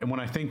 Like, and when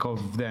I think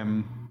of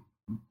them,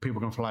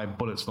 People Can Fly,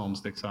 Bulletstorm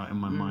sticks out in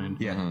my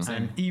mind.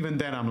 And even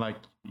then I'm like,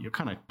 you're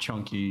kind of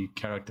chunky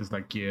characters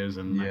like Gears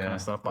and that kind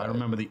of stuff. But I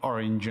remember the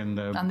orange and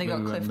the and they got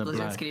blue Cliff and the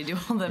black. Bleszinski to do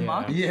all the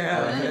marketing.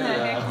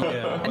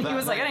 And he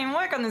was like, I didn't even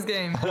work on this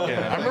game.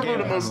 I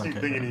remember the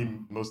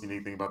most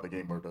unique thing about the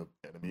game were the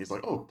enemies.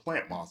 Like,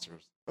 plant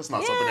monsters. That's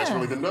not something that's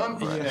really been done.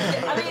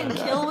 I mean,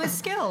 kill with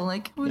skill.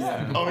 Like,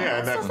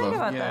 that's think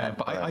about Yeah, that.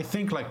 but I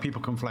think like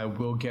People Can Fly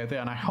will get there,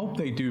 and I hope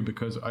they do,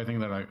 because I think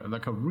they're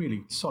like a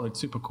really solid,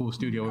 super cool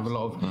studio with a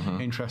lot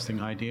of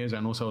interesting ideas,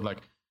 and also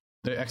like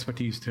the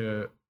expertise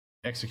to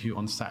execute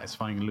on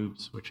satisfying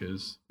loops, which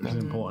is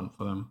important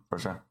for them. For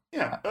sure.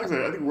 Yeah, like I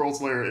said, I think World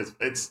Slayer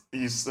it's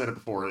you said it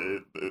before.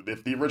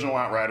 If the original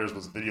Outriders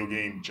was video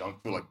game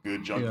junk food, like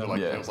good junk food, like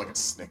it was like a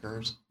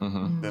Snickers,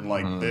 then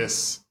like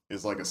this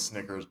is like a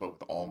Snickers but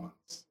with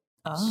almonds.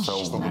 So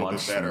just a little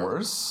much bit better.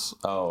 Worse.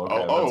 Oh,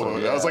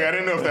 okay. I was like, I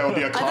didn't know if that would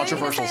be a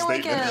controversial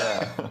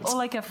statement. Or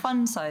like a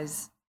fun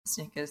size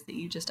Snickers that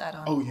you just add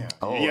on. You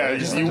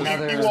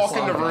walk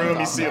in the room,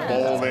 you see a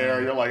bowl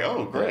there, you're like,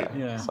 oh, great.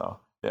 So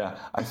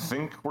I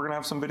think we're gonna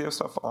have some video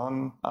stuff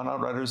on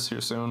Outriders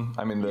here soon.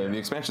 I mean, the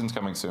expansion's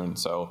coming soon,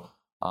 so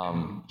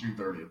June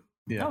 30th.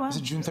 Is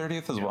it June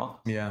 30th as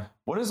well? Yeah.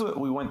 What is it?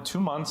 We went 2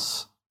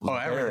 months.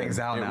 Everything's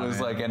out now. It was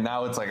like, and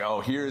now it's like,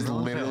 here's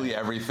literally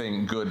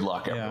everything. Good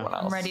luck, everyone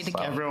else. I'm ready to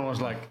go. Everyone was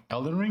like,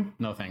 Elden Ring?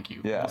 No, thank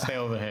you. Yeah. I'll stay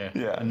over here.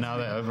 Yeah. And now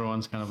that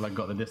everyone's kind of like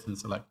got the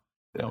distance, they're like,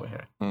 over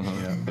here.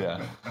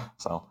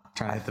 So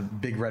trying to hit the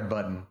big red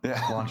button.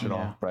 Launch it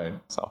all. Right.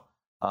 So,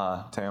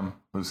 Tam,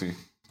 Lucy,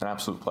 an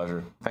absolute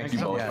pleasure. Thank you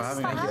both. Thanks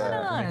for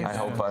having us. I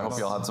hope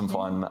you all had some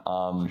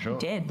fun. Sure.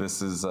 Did.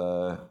 This is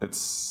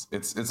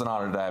it's an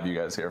honor to have you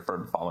guys here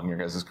for following your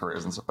guys'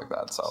 careers and stuff like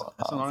that. So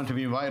it's an honor to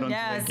be invited on.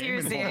 Yeah,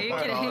 seriously, are you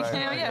kidding?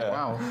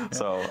 Wow.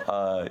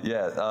 So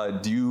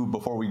do you,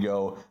 before we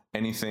go,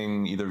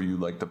 anything either of you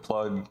like to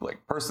plug, like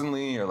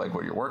personally, or like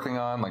what you're working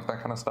on, like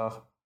that kind of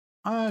stuff?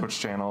 Twitch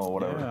channel or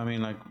whatever? Yeah, I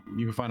mean, like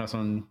you can find us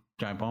on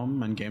Giant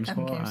Bomb and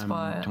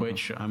GameSpot.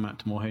 Twitch. I'm at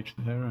Tamoor H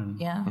there. And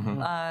Yeah,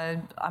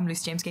 I'm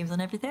Lucy James Games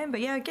on everything.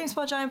 But yeah,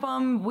 GameSpot, Giant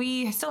Bomb.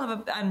 We still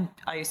have and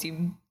I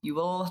assume you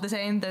will have the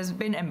same. There's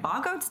been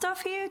embargoed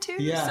stuff here too.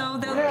 Yeah. So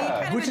there'll be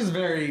kind of Which is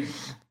very.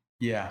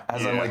 Yeah.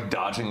 As I'm like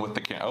dodging with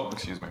the camera. Oh,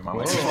 excuse me, my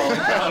mic's falling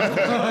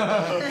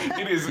down.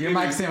 It is. Your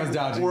mic stand was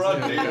dodging. We're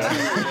on day 2.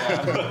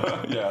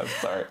 Yeah.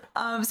 Sorry.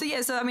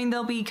 So I mean,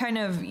 there'll be kind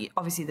of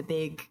obviously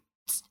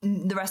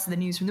the rest of the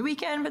news from the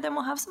weekend, but then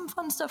we'll have some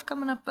fun stuff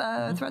coming up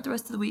throughout the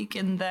rest of the week,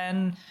 and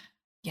then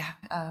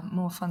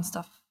more fun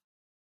stuff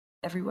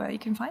everywhere you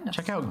can find us.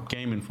 check out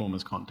Game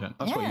Informer's content.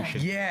 That's what you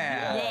should.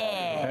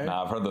 Yeah.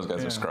 Nah, I've heard those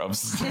guys are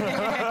scrubs. They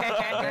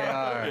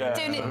are.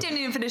 Didn't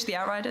even finish the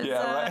Outriders.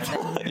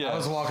 I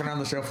was walking around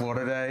the show floor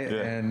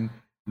today, and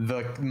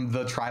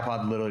the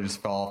tripod literally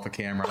just fell off the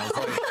camera. I was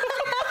like,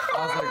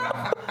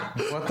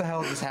 what the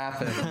hell just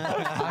happened?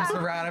 I'm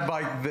surrounded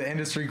by the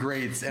industry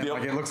greats, and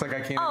like it looks like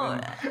I can't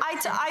even.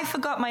 I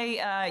forgot my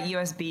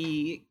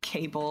USB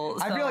cable.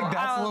 So I feel like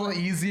that's a little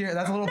easier.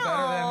 That's a little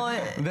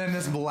better than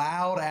this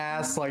loud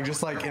ass, like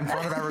just like in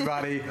front of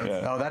everybody.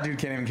 Oh, that dude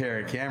can't even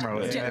carry a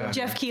camera.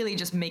 Jeff Keighley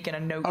just making a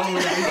note. Oh,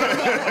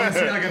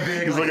 yeah. Like a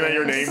big, He's looking at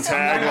your name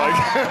tag, like,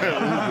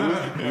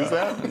 who's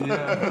that?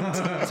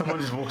 Yeah. Someone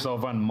just walks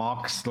over and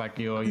marks like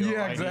your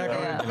Yeah, ID.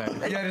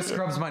 exactly. Yeah, just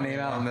scrubs my name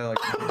out, and they're like,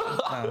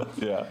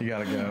 you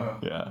gotta go.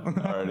 Yeah.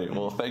 Alrighty.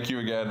 Well, thank you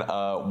again.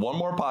 One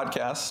more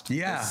podcast.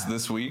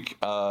 This week.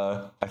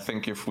 I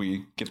think if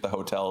we get the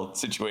hotel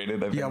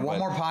situated. One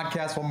more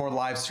podcast, one more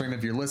live stream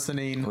if you're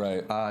listening.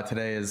 Right.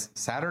 Today is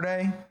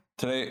Saturday.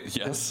 Today,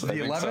 yes. The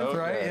 11th,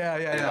 right?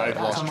 Yeah. I've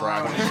lost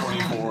track.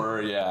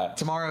 24, yeah.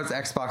 Tomorrow it's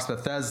Xbox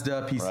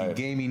Bethesda PC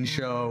gaming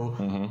show.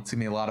 It's gonna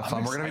be a lot of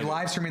fun. We're gonna be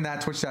live streaming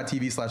that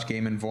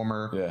twitch.tv/Game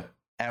Informer. Yeah.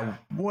 At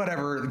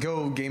whatever,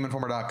 go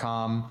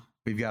GameInformer.com.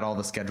 We've got all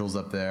the schedules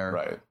up there.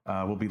 Right.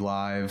 We'll be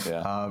live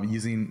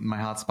using my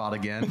hotspot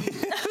again.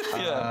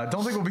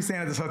 Don't think we'll be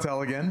staying at this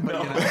hotel again, but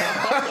we'll talk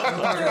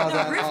about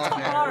that. The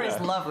rooftop bar is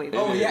lovely.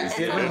 Yes,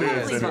 it really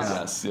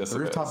is. Yes, the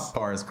rooftop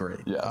bar is great.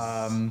 Yes.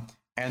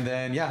 And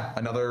then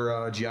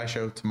another GI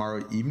show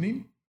tomorrow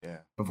evening. Yeah.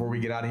 Before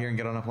we get out of here and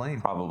get on a plane.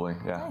 Probably,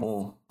 yeah.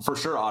 Well, for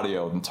sure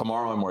audio.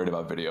 Tomorrow I'm worried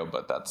about video,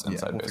 but that's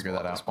inside we'll baseball figure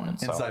that at this out.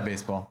 point. Inside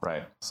baseball.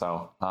 Right.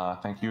 So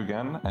thank you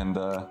again, and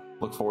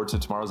look forward to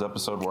tomorrow's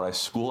episode where I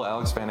school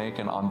Alex Van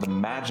Aken on the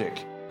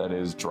magic that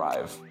is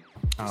Drive,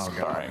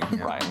 starring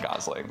Ryan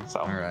Gosling.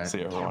 So see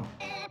you, everyone.